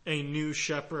a new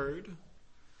shepherd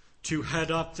to head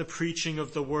up the preaching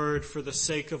of the word for the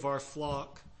sake of our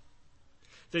flock,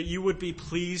 that you would be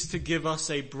pleased to give us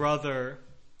a brother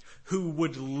who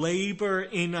would labor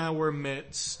in our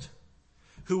midst,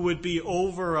 who would be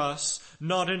over us,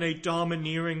 not in a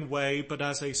domineering way, but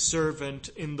as a servant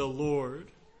in the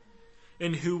Lord,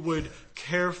 and who would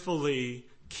carefully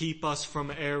keep us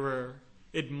from error,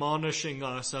 admonishing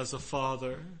us as a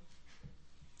father.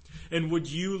 And would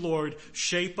you, Lord,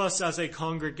 shape us as a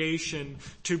congregation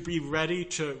to be ready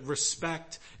to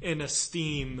respect and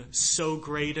esteem so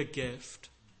great a gift.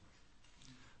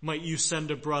 Might you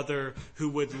send a brother who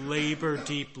would labor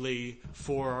deeply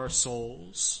for our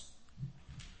souls.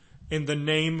 In the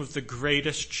name of the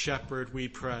greatest shepherd we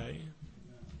pray.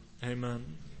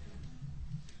 Amen.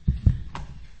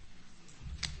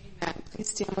 Amen. Please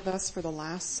stand with us for the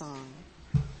last song.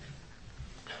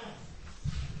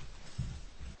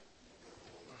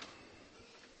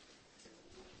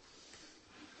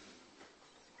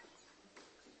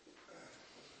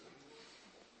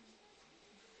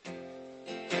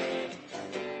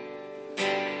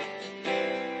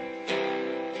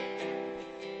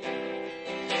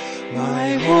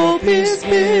 My hope is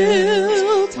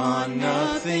built on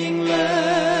nothing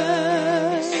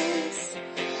less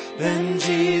than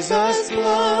Jesus'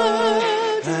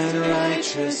 blood and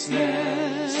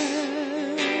righteousness.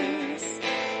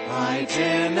 I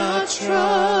dare not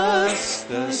trust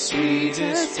the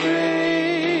sweetest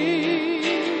frame,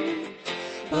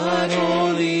 but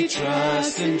only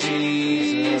trust in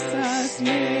Jesus'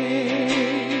 name.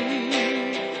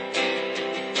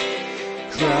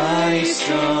 Christ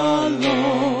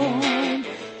alone,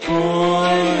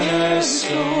 born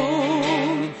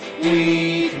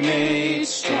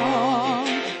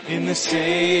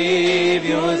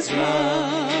Savior's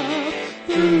love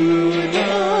through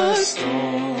the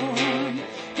storm.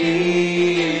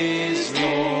 He is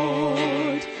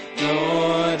Lord,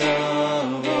 Lord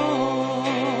of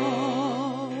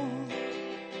all.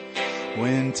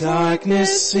 When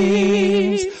darkness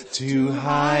seems to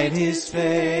hide his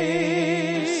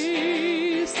face,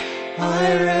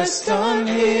 I rest on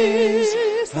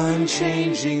his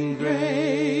unchanging grace.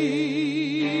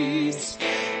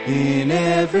 In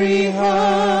every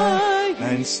high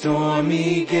and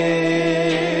stormy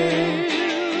gale,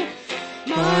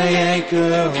 my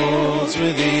anchor holds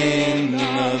within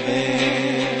the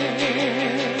veil.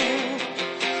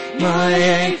 My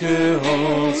anchor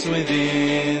holds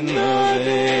within the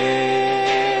veil.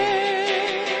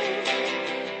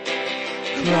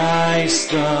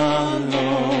 Christ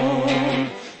alone,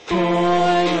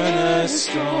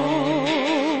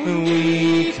 cornerstone, the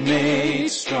weak made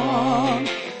strong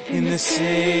in the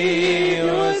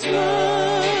Savior's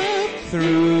love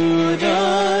through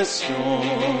the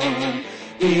storm.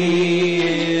 He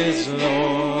is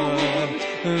Lord,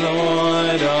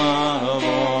 Lord of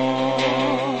all.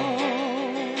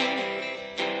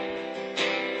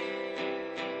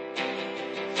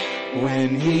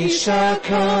 When he shall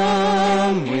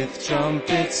come with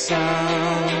trumpet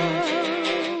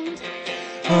sound,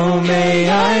 oh, may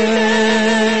I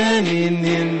then in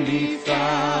him be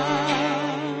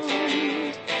found,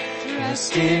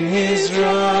 dressed in his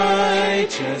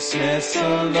righteousness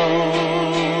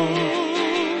alone,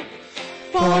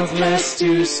 faultless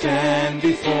to stand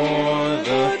before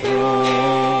the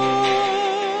throne.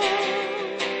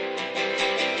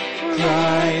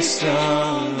 Christ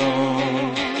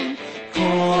alone,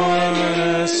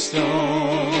 cornerstone,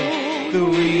 the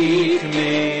weak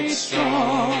made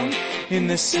strong in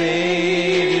the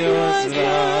Savior's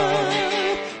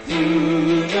love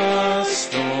through the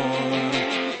storm.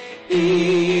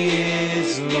 He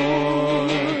is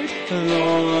Lord,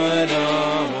 Lord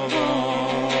of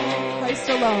all. Christ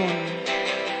alone.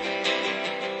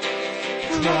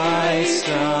 Christ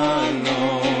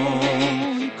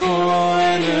alone,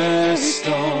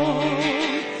 cornerstone,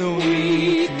 the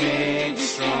weak made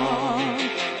strong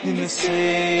in the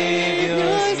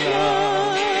Savior's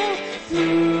love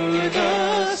through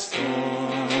the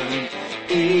storm.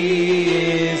 He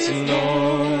is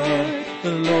Lord,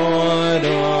 the Lord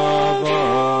of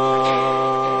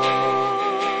all.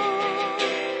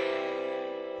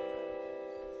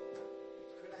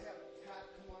 Could I have Pat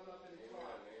come on up and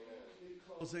talk in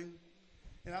closing?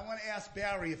 And I want to ask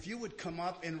Barry if you would come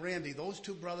up, and Randy. Those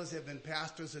two brothers have been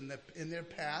pastors in their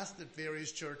past at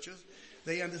various churches.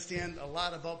 They understand a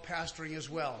lot about pastoring as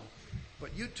well.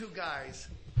 But you two guys,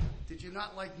 did you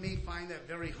not, like me, find that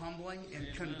very humbling and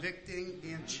convicting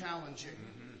and challenging?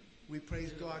 We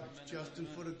praise God, Justin,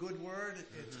 for the good word.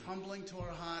 It's humbling to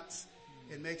our hearts.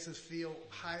 It makes us feel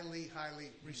highly, highly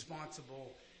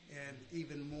responsible and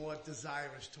even more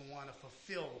desirous to want to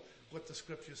fulfill what the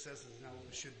Scripture says is now what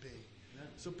it should be.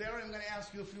 So, Barry, I'm going to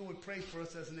ask you if you would pray for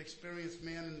us as an experienced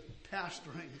man in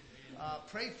pastoring.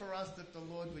 Pray for us that the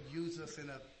Lord would use us in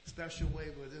a special way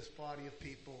with this body of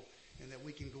people and that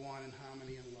we can go on in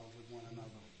harmony and love with one another.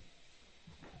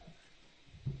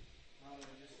 Father, we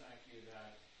just thank you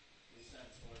that you sent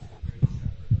to us the great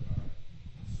shepherd of our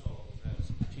souls, as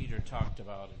Peter talked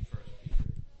about in 1 Peter.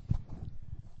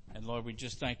 And Lord, we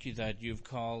just thank you that you've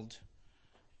called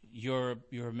your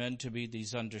men to be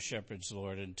these under shepherds,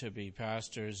 Lord, and to be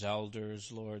pastors, elders,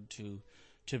 Lord, to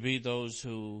be those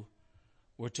who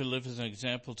were to live as an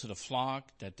example to the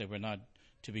flock, that they were not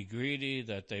to be greedy,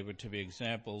 that they were to be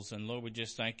examples. And Lord, we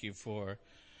just thank you for,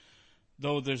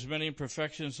 though there's many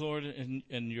imperfections, Lord, in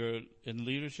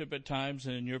leadership at times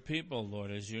and in your people,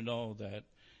 Lord, as you know, that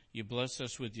you bless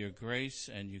us with your grace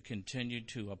and you continue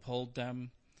to uphold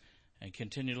them and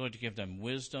continue, Lord, to give them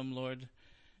wisdom, Lord.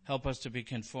 Help us to be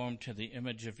conformed to the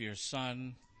image of your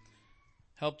Son.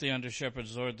 Help the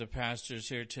under-shepherds, Lord, the pastors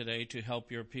here today, to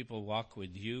help your people walk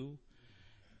with you,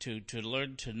 to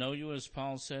learn to know you, as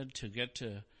Paul said, to get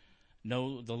to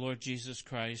know the Lord Jesus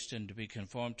Christ and to be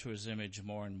conformed to his image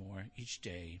more and more each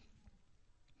day.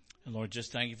 And Lord,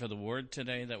 just thank you for the word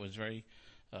today that was very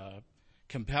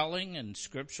compelling and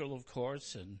scriptural, of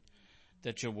course, and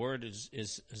that your word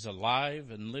is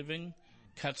alive and living,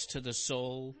 cuts to the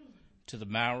soul, to the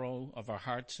marrow of our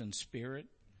hearts and spirit.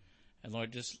 And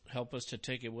Lord, just help us to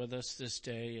take it with us this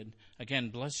day. And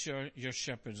again, bless your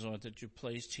shepherds, Lord, that you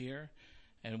placed here.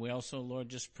 And we also, Lord,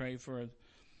 just pray for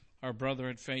our brother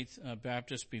at Faith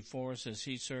Baptist before us as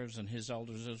he serves and his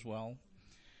elders as well.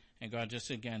 And God, just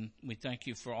again, we thank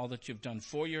you for all that you've done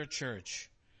for your church,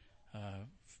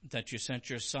 that you sent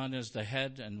your Son as the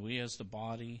head and we as the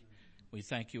body, We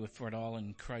thank you for it all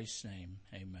in Christ's name.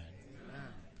 Amen.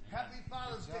 Happy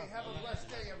Father's Day. Have a blessed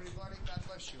day, everybody. God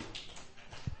bless you.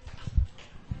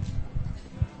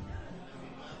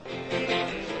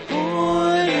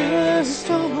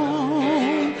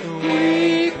 Cornerstone,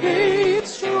 weak made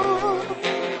strong,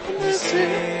 the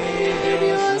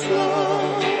Savior's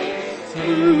love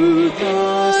through